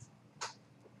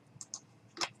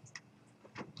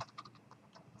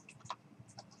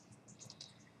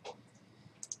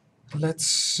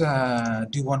 Let's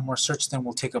do one more search, then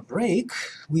we'll take a break.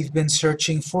 We've been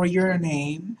searching for your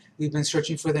name. We've been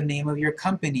searching for the name of your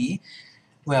company.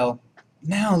 Well,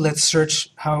 now let's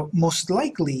search how most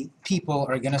likely people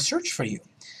are going to search for you.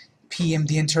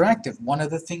 PMD Interactive. One of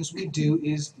the things we do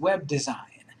is web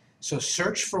design. So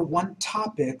search for one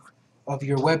topic of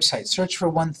your website. Search for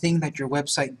one thing that your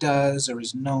website does or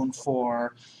is known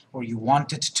for, or you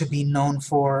want it to be known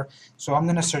for. So I'm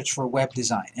going to search for web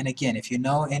design. And again, if you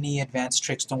know any advanced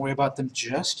tricks, don't worry about them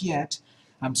just yet.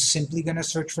 I'm simply going to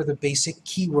search for the basic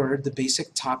keyword, the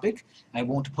basic topic. I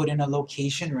won't put in a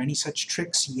location or any such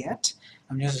tricks yet.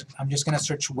 I'm just going to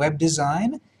search web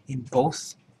design in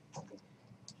both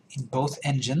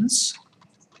engines.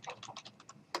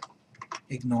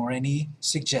 Ignore any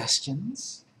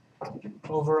suggestions.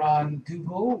 Over on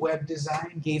Google, web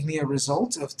design gave me a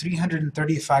result of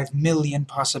 335 million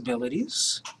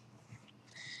possibilities.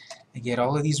 I get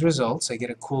all of these results. I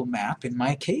get a cool map. In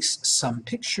my case, some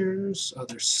pictures,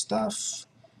 other stuff.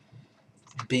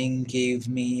 Bing gave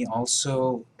me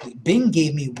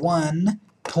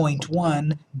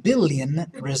 1.1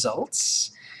 billion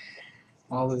results.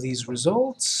 All of these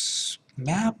results,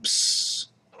 maps,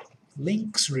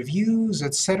 links, reviews,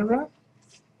 etc.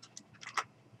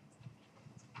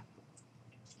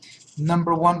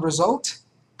 Number one result,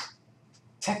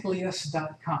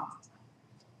 techlius.com.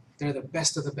 They're the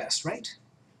best of the best, right?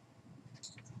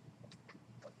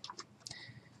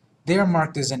 They're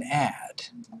marked as an ad.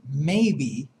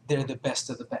 Maybe they're the best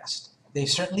of the best. They've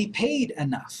certainly paid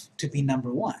enough to be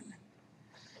number one.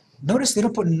 Notice they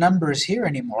don't put numbers here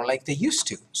anymore like they used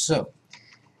to. So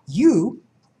you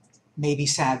may be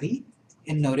savvy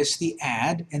and notice the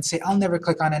ad and say, I'll never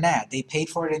click on an ad. They paid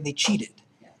for it and they cheated.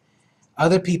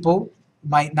 Other people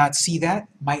might not see that,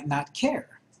 might not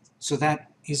care. So that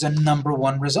is a number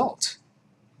one result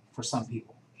for some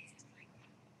people.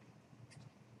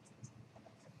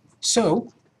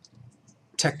 So,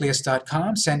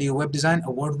 techlius.com, San Diego Web Design,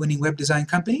 award-winning web design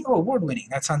company. Oh, award-winning,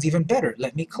 that sounds even better.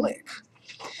 Let me click.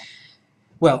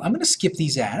 Well, I'm going to skip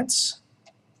these ads.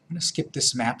 I'm going to skip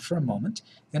this map for a moment.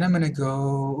 Then I'm going to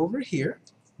go over here,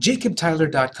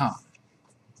 jacobtyler.com.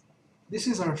 This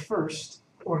is our first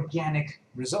organic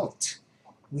result.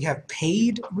 We have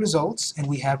paid results and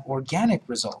we have organic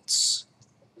results.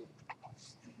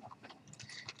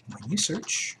 When you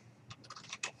search,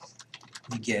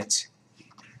 you get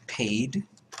paid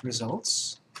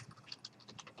results,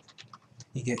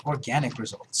 you get organic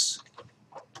results.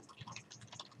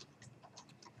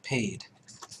 Paid.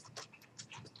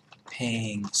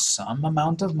 Paying some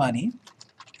amount of money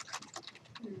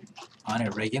on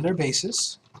a regular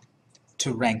basis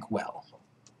to rank well.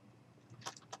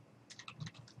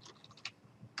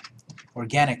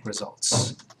 organic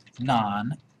results,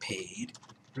 non-paid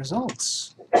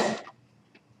results.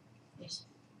 Yes.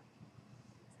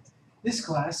 This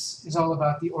class is all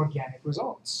about the organic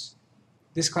results.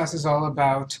 This class is all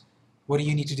about what do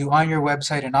you need to do on your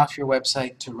website and off your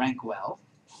website to rank well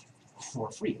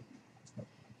for free.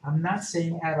 I'm not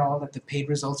saying at all that the paid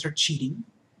results are cheating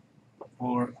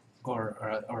or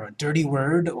a dirty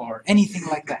word or anything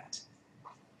like that.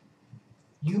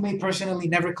 You may personally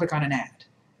never click on an ad.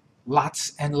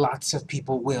 Lots and lots of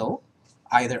people will,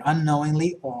 either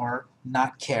unknowingly or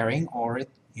not caring, or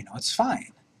it's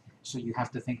fine. So you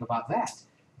have to think about that,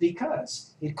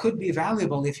 because it could be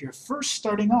valuable if you're first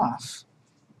starting off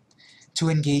to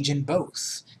engage in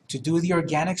both, to do the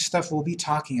organic stuff we'll be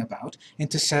talking about, and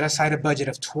to set aside a budget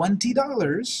of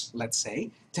 $20, let's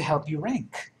say, to help you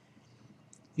rank.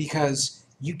 Because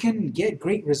you can get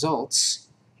great results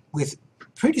with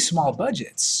pretty small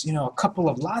budgets. A couple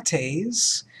of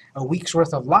lattes, a week's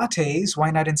worth of lattes,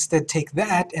 why not instead take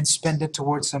that and spend it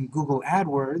towards some Google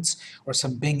AdWords or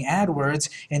some Bing AdWords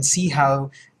and see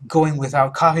how going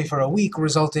without coffee for a week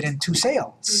resulted in 2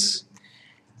 sales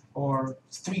or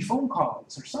 3 phone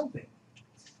calls or something.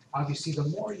 Obviously, the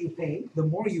more you pay, the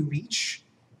more you reach,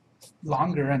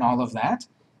 longer and all of that.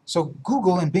 So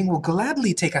Google and Bing will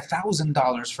gladly take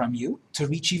 $1,000 from you to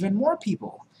reach even more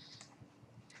people.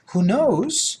 Who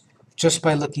knows, just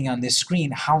by looking on this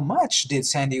screen, how much did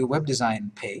San Diego Web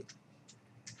Design pay?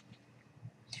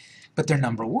 But they're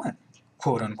number 1,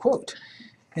 quote unquote.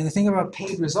 And the thing about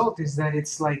paid result is that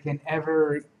it's like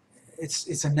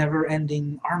it's a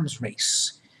never-ending arms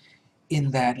race.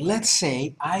 In that, let's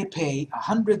say I pay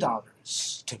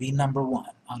 $100 to be number 1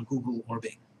 on Google or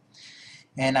Bing,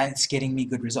 and it's getting me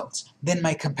good results. Then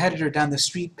my competitor down the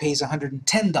street pays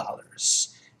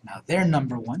 $110. Now they're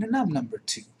number 1 and I'm number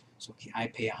 2. So okay, I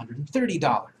pay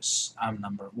 $130. I'm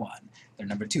number 1. They're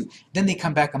number 2. Then they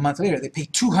come back a month later. They pay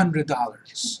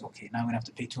 $200. Okay, now I'm going to have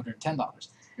to pay $210.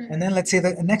 And then let's say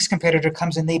the next competitor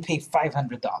comes and they pay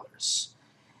 $500.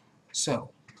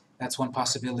 So that's one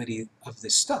possibility of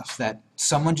this stuff, that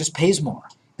someone just pays more.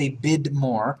 They bid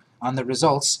more on the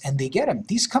results and they get them.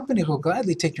 These companies will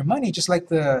gladly take your money, just like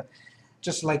the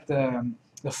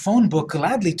phone book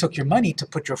gladly took your money to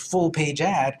put your full page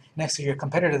ad next to your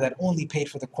competitor that only paid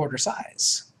for the quarter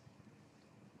size.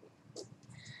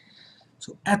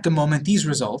 So at the moment, these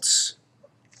results,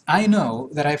 I know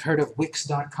that I've heard of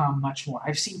Wix.com much more.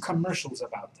 I've seen commercials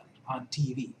about them on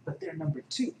TV, but they're number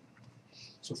 2.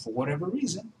 So for whatever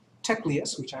reason,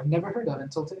 Techlius, which I've never heard of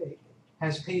until today,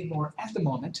 has paid more at the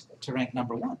moment to rank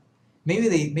number 1. Maybe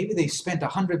they spent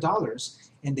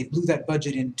 $100 and they blew that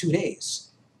budget in 2 days.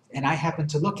 And I happen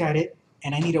to look at it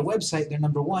and I need a website, they're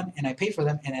number 1, and I pay for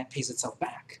them and that pays itself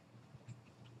back.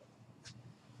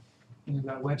 And we've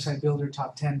got website builder,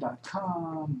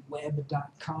 top10.com,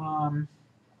 web.com.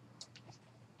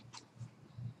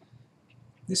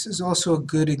 This is also a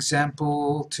good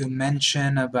example to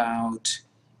mention about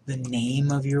the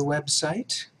name of your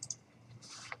website.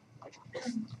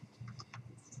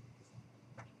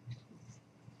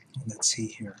 Let's see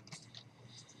here.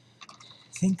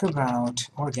 Think about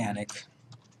organic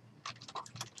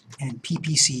and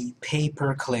PPC, pay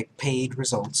per click, paid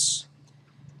results.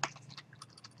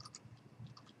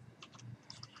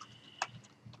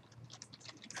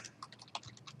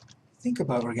 Think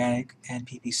about organic and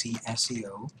PPC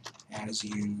SEO as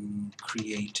you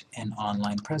create an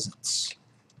online presence.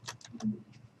 And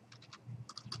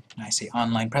I say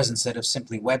online presence instead of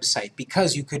simply website,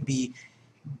 because you could be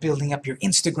building up your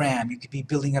Instagram, you could be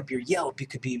building up your Yelp, you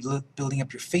could be building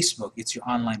up your Facebook. It's your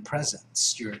online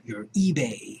presence, your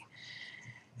eBay,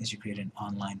 as you create an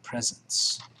online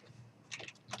presence.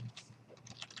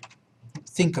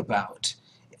 Think about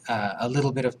a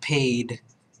little bit of paid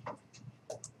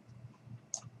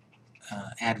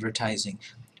advertising.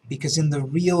 Because in the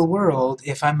real world,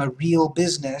 if I'm a real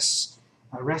business,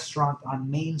 a restaurant on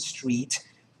Main Street,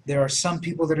 there are some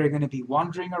people that are going to be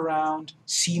wandering around,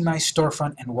 see my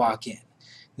storefront, and walk in.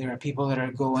 There are people that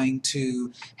are going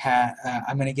to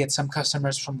I'm going to get some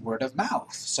customers from word of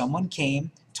mouth. Someone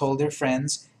came, told their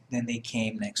friends, then they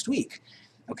came next week.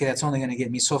 Okay, that's only going to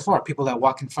get me so far. People that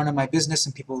walk in front of my business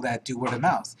and people that do word of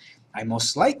mouth. I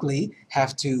most likely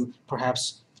have to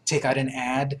perhaps take out an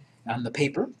ad on the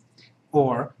paper,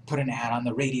 or put an ad on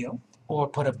the radio, or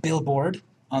put a billboard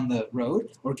on the road,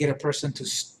 or get a person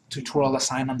to twirl a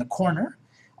sign on the corner.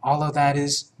 All of that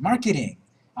is marketing.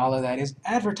 All of that is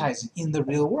advertising in the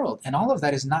real world, and all of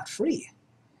that is not free.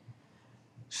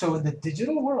 So in the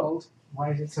digital world,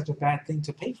 why is it such a bad thing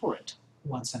to pay for it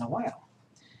once in a while?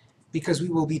 Because we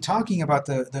will be talking about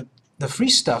the the free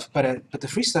stuff, but the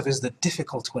free stuff is the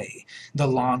difficult way, the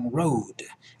long road.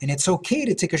 And it's okay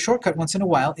to take a shortcut once in a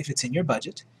while if it's in your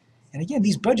budget. And again,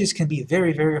 these budgets can be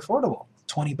very, very affordable.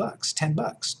 20 bucks, 10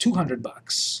 bucks, 200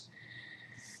 bucks.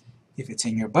 If it's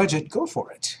in your budget, go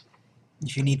for it.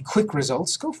 If you need quick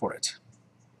results, go for it.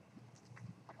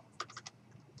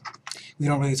 We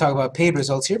don't really talk about paid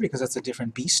results here because that's a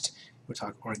different beast. We're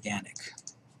talking organic.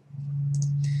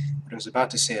 What I was about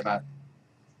to say about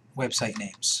website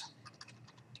names.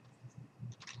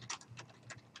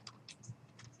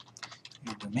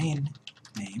 Your domain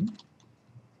name,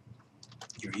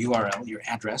 your URL, your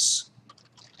address,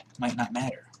 might not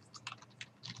matter.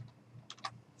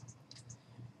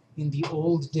 In the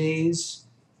old days,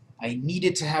 I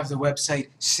needed to have the website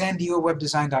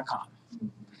sandiegowebdesign.com.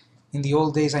 In the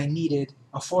old days, I needed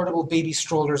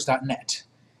affordablebabystrollers.net.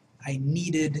 I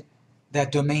needed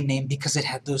that domain name because it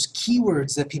had those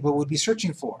keywords that people would be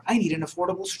searching for. I need an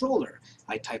affordable stroller.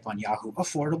 I type on Yahoo,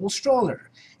 affordable stroller,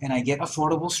 and I get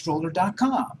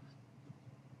affordablestroller.com.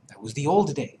 That was the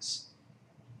old days.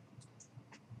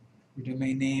 Your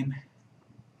domain name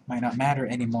might not matter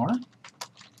anymore.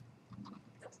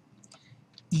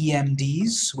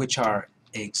 EMDs, which are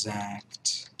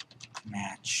exact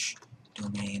match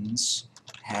domains,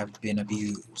 have been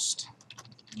abused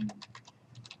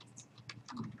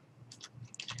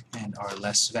and are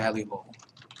less valuable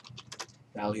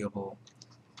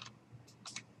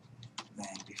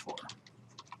than before.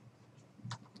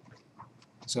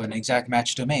 So an exact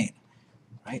match domain,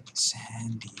 right?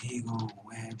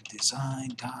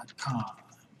 SanDiegoWebDesign.com.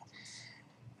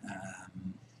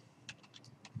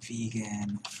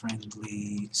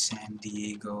 Vegan-friendly San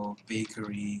Diego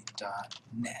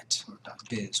Bakery.net or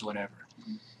 .biz, whatever.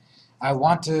 I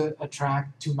want to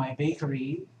attract to my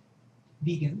bakery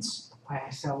vegans. I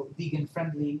sell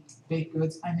vegan-friendly baked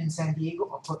goods. I'm in San Diego.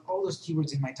 I'll put all those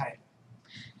keywords in my title.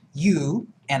 You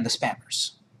and the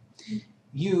spammers.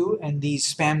 You and these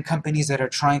spam companies that are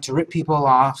trying to rip people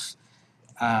off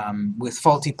with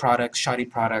faulty products, shoddy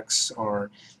products,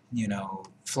 or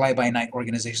fly-by-night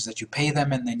organizations that you pay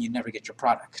them and then you never get your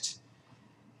product.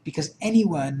 Because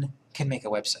anyone can make a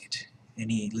website,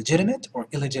 any legitimate or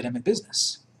illegitimate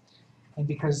business. And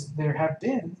because there have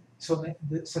been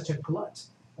such a glut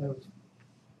of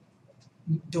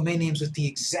domain names with the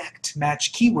exact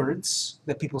match keywords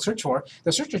that people search for,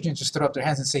 the search engines just throw up their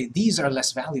hands and say, these are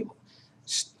less valuable.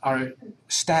 Our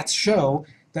stats show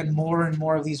that more and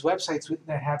more of these websites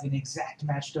that have an exact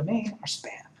match domain are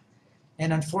spam.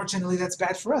 And unfortunately, that's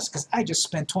bad for us, because I just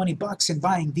spent 20 bucks in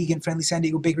buying vegan-friendly San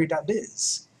Diego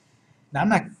Bakery.biz. Now, I'm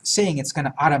not saying it's going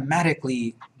to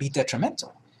automatically be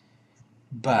detrimental,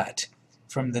 but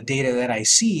from the data that I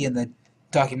see and the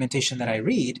documentation that I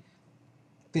read,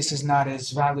 this is not as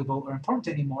valuable or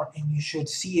important anymore, and you should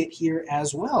see it here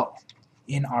as well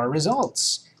in our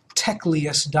results.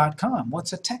 Techlius.com,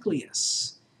 what's a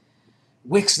Techlius?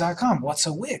 Wix.com, what's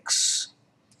a Wix?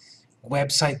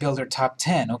 Website Builder Top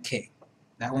 10, okay.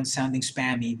 That one's sounding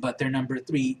spammy, but they're number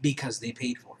 3 because they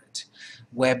paid for it.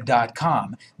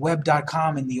 Web.com.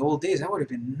 Web.com in the old days, that would have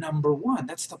been number 1.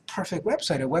 That's the perfect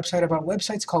website. A website about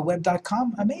websites called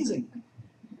Web.com, amazing.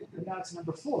 But now it's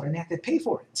number 4, and they have to pay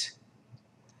for it.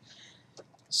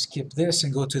 Skip this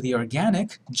and go to the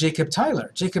organic. Jacob Tyler.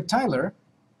 Jacob Tyler,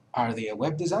 are they a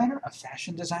web designer, a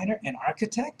fashion designer, an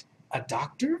architect, a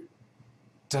doctor?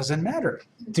 Doesn't matter.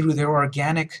 Through their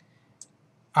organic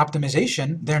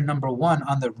optimization, they're number 1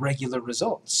 on the regular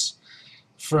results.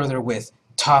 Further, with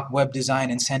top web design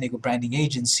and San Diego branding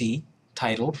agency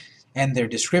title and their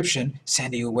description,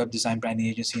 San Diego web design branding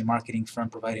agency and marketing firm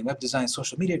providing web design,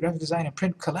 social media, graphic design, and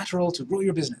print collateral to grow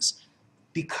your business.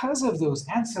 Because of those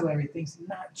ancillary things,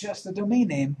 not just the domain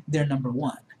name, they're number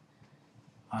 1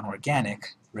 on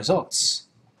organic results.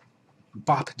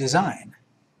 BOP design.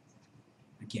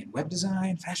 Again, web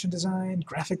design, fashion design,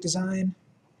 graphic design.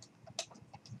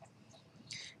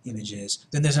 Images.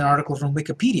 Then there's an article from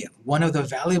Wikipedia. One of the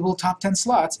valuable top 10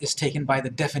 slots is taken by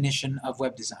the definition of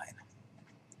web design.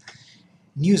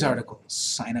 News articles.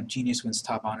 Sign Up Genius wins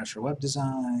top honors for web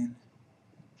design.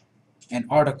 An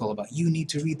article about you need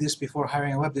to read this before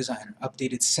hiring a web designer,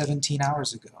 updated 17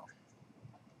 hours ago.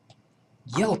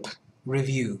 Yelp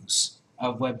reviews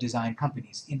of web design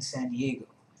companies in San Diego.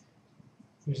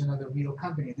 Here's another real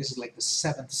company. This is like the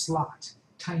 7th slot.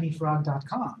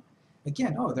 tinyfrog.com.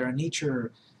 Again, oh, they're a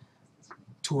nature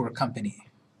tour company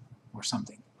or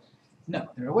something. No,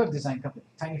 they're a web design company.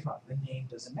 Tinyfrog. The name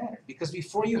doesn't matter. Because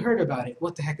before you heard about it,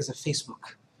 what the heck is a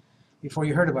Facebook? Before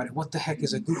you heard about it, what the heck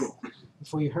is a Google?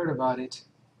 Before you heard about it,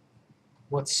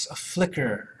 what's a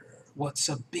Flickr? What's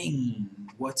a Bing?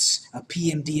 What's a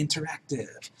PMD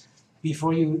Interactive?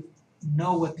 Before you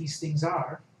know what these things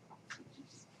are,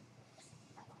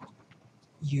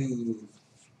 you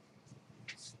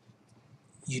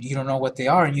don't know what they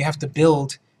are, and you have to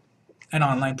build an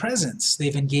online presence.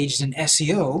 They've engaged in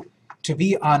SEO to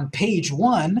be on page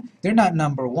 1. They're not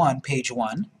number 1, page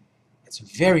 1. It's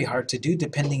very hard to do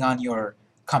depending on your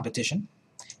competition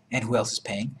and who else is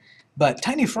paying. But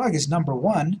Tiny Frog is number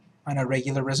 1 on a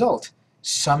regular result.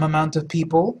 Some amount of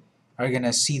people are going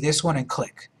to see this one and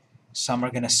click. Some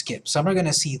are going to skip. Some are going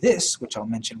to see this, which I'll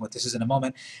mention what this is in a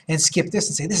moment, and skip this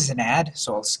and say, this is an ad,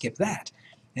 so I'll skip that.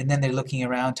 And then they're looking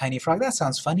around, Tiny Frog, that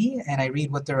sounds funny, and I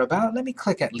read what they're about, let me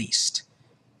click at least.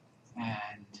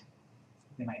 And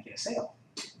they might get a sale.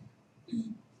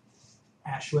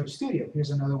 Ash Web Studio,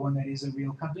 here's another one that is a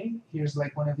real company. Here's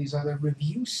like one of these other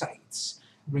review sites,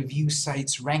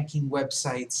 ranking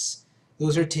websites.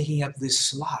 Those are taking up these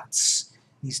slots,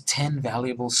 these 10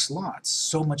 valuable slots.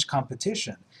 So much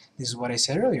competition. This is what I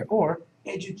said earlier. Or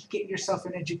get yourself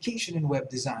an education in web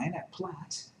design at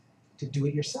Platt to do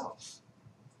it yourself.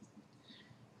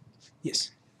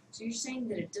 Yes? So you're saying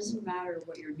that it doesn't matter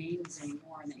what your name is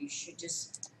anymore, and that you should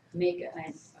just make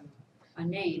a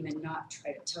name and not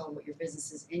try to tell what your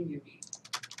business is in your name.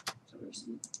 So what you're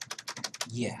saying?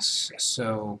 Yes.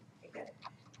 So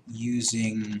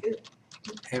using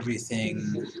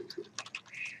everything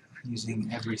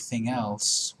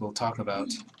else we'll talk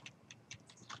about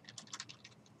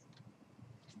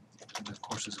what the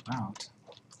course is about.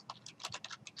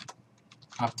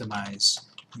 Optimize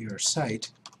your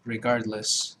site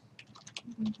regardless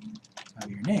of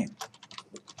your name.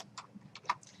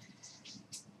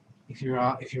 If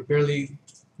you're barely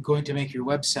going to make your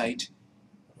website,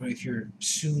 or if you're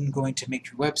soon going to make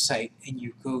your website and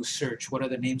you go search what are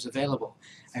the names available,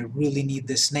 I really need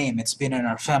this name. It's been in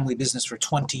our family business for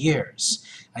 20 years.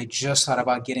 I just thought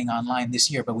about getting online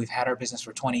this year, but we've had our business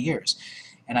for 20 years.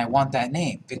 And I want that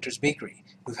name, Victor's Bakery.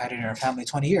 We've had it in our family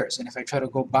 20 years. And if I try to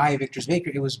go buy Victor's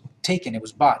Bakery, it was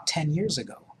bought 10 years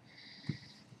ago.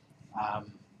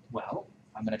 Well,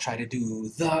 I'm going to try to do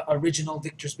the original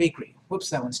Victor's Bakery. Whoops,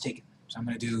 that one's taken. So I'm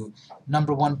going to do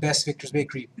 #1 best Victor's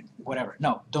Bakery, whatever.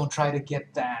 No, don't try to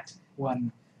get that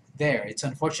one there. It's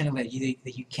unfortunate that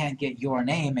you can't get your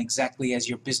name exactly as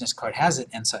your business card has it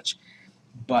and such.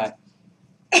 But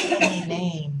any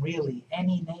name, really,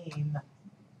 any name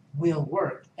will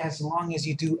work as long as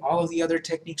you do all of the other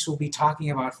techniques we'll be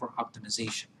talking about for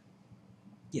optimization.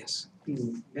 Yes?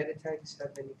 Do meta tags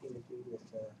have anything to do with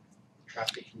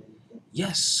traffic and anything?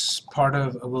 Yes, part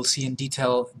of, we'll see in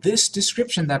detail, this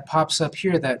description that pops up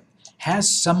here that has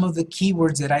some of the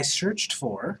keywords that I searched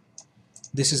for.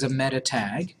 This is a meta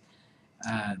tag,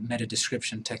 meta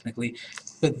description technically,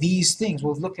 but these things,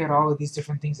 we'll look at all of these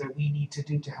different things that we need to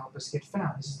do to help us get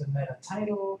found. This is the meta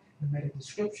title, the meta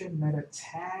description, meta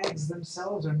tags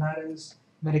themselves are not as,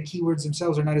 meta keywords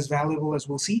themselves are not as valuable as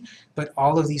we'll see, but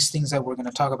all of these things that we're going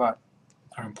to talk about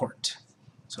are important.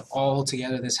 So all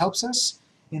together this helps us.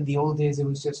 In the old days it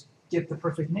was just get the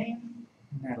perfect name,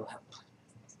 and that'll help.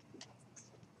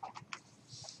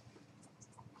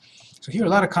 So here a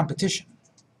lot of competition.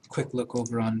 Quick look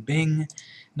over on Bing.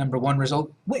 #1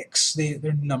 result, Wix. They're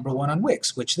 #1 on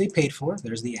Wix, which they paid for.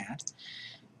 There's the ad.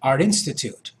 Art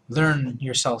Institute. Learn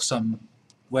yourself some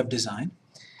web design.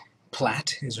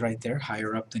 Platt is right there,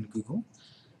 higher up than Google.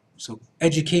 So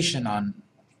education on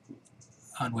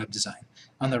web design.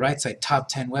 On the right side, top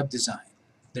 10 web design.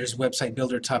 There's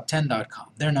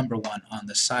websitebuildertop10.com. They're #1 on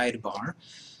the sidebar.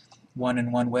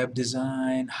 1-in-1 web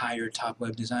design, hire top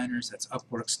web designers, that's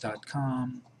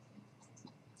upworks.com.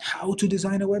 How to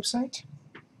design a website?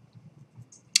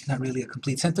 Not really a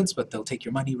complete sentence, but they'll take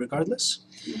your money regardless.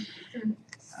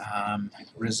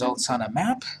 Results on a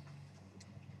map.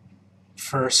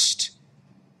 First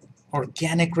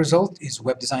organic result is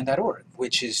webdesign.org,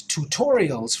 which is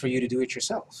tutorials for you to do it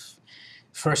yourself.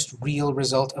 First real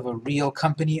result of a real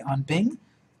company on Bing,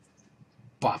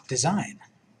 Bot Design.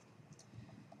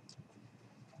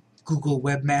 Google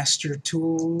Webmaster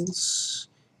Tools,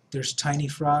 there's Tiny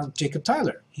Frog, Jacob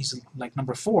Tyler. He's like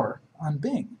 #4 on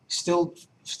Bing. Still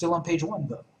on page 1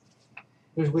 though.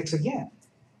 There's Wix again.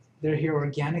 They're here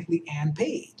organically and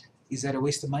paid. Is that a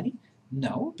waste of money?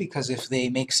 No, because if they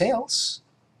make sales,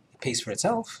 it pays for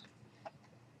itself.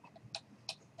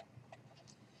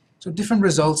 So different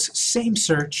results, same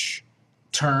search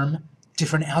term,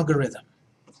 different algorithm.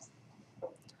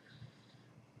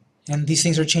 And these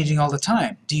things are changing all the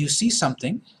time. Do you see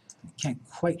something? I can't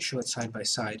quite show it side by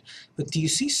side, but do you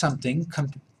see something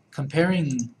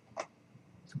comparing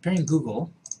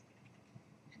Google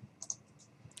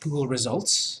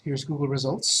results? Here's Google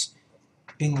results,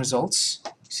 Bing results.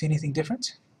 See anything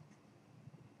different?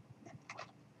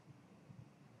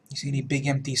 You see any big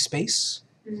empty space?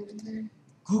 Mhm.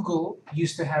 Google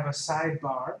used to have a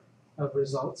sidebar of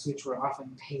results, which were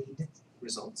often paid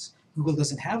results. Google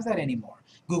doesn't have that anymore.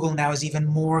 Google now is even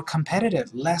more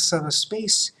competitive, less of a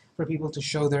space for people to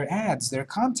show their ads, their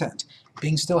content.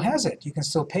 Bing still has it. You can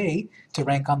still pay to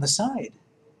rank on the side.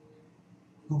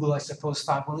 Google, I suppose,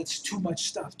 thought, well, it's too much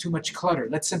stuff, too much clutter,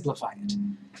 let's simplify it.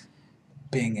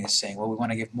 Bing is saying, well, we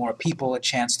want to give more people a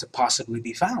chance to possibly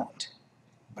be found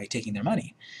by taking their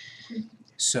money.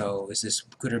 So is this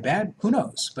good or bad? Who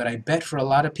knows? But I bet for a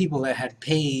lot of people that had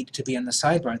paid to be on the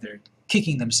sidebar, they're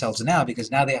kicking themselves now because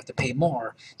now they have to pay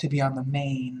more to be on the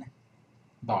main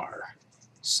bar.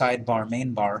 Sidebar,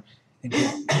 main bar. And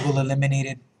Google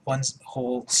eliminated one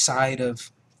whole side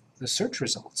of the search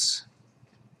results.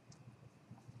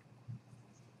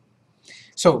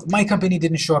 So my company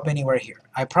didn't show up anywhere here.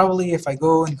 I probably, if I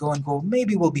go and go,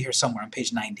 maybe we'll be here somewhere on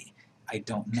page 90. I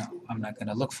don't know. I'm not going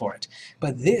to look for it.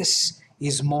 But this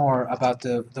is more about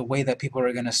the way that people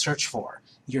are going to search for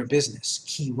your business,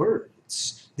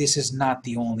 keywords. This is not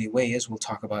the only way, as we'll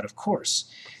talk about, of course.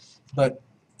 But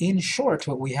in short,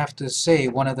 what we have to say,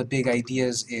 one of the big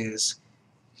ideas is,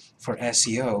 for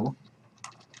SEO,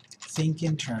 think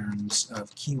in terms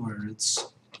of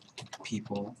keywords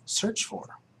people search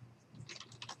for.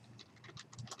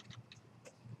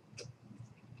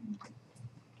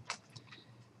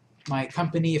 My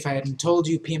company, if I hadn't told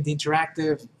you, PMD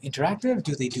Interactive,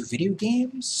 do they do video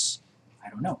games? I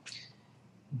don't know.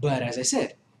 But as I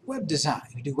said, web design,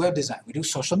 we do web design, we do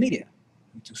social media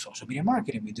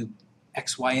marketing, we do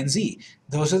X, Y, and Z.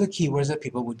 Those are the keywords that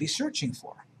people would be searching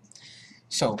for.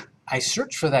 So I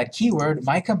searched for that keyword.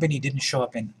 My company didn't show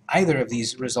up in either of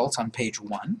these results on page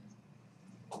 1.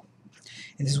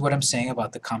 And this is what I'm saying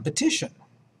about the competition.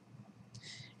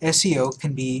 SEO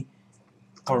can be,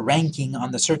 or ranking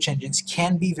on the search engines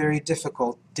can be very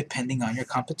difficult depending on your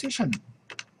competition.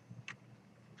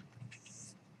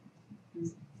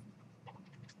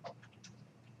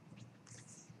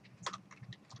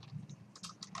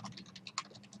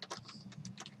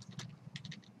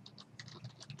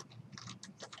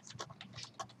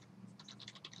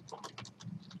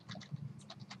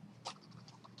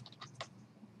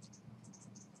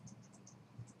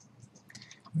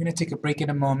 We're going to take a break in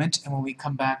a moment, and when we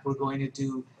come back, we're going to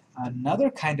do another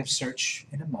kind of search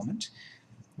in a moment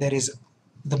that is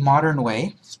the modern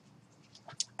way,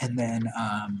 and then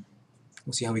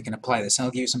we'll see how we can apply this. And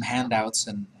I'll give you some handouts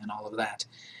and all of that.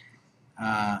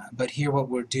 But here what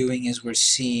we're doing is we're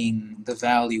seeing the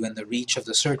value and the reach of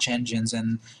the search engines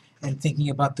and thinking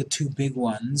about the two big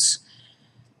ones.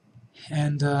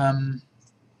 And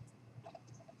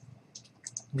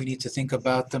we need to think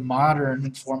about the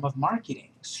modern form of marketing,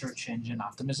 search engine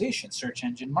optimization, search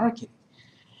engine marketing.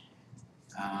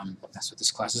 That's what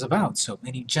this class is about. So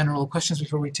any general questions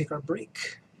before we take our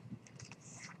break?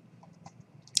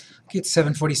 Okay, it's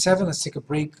 7:47. Let's take a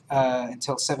break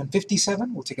until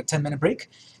 7:57. We'll take a 10-minute break.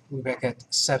 We'll be back at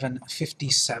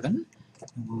 7:57, and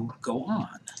we'll go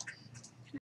on.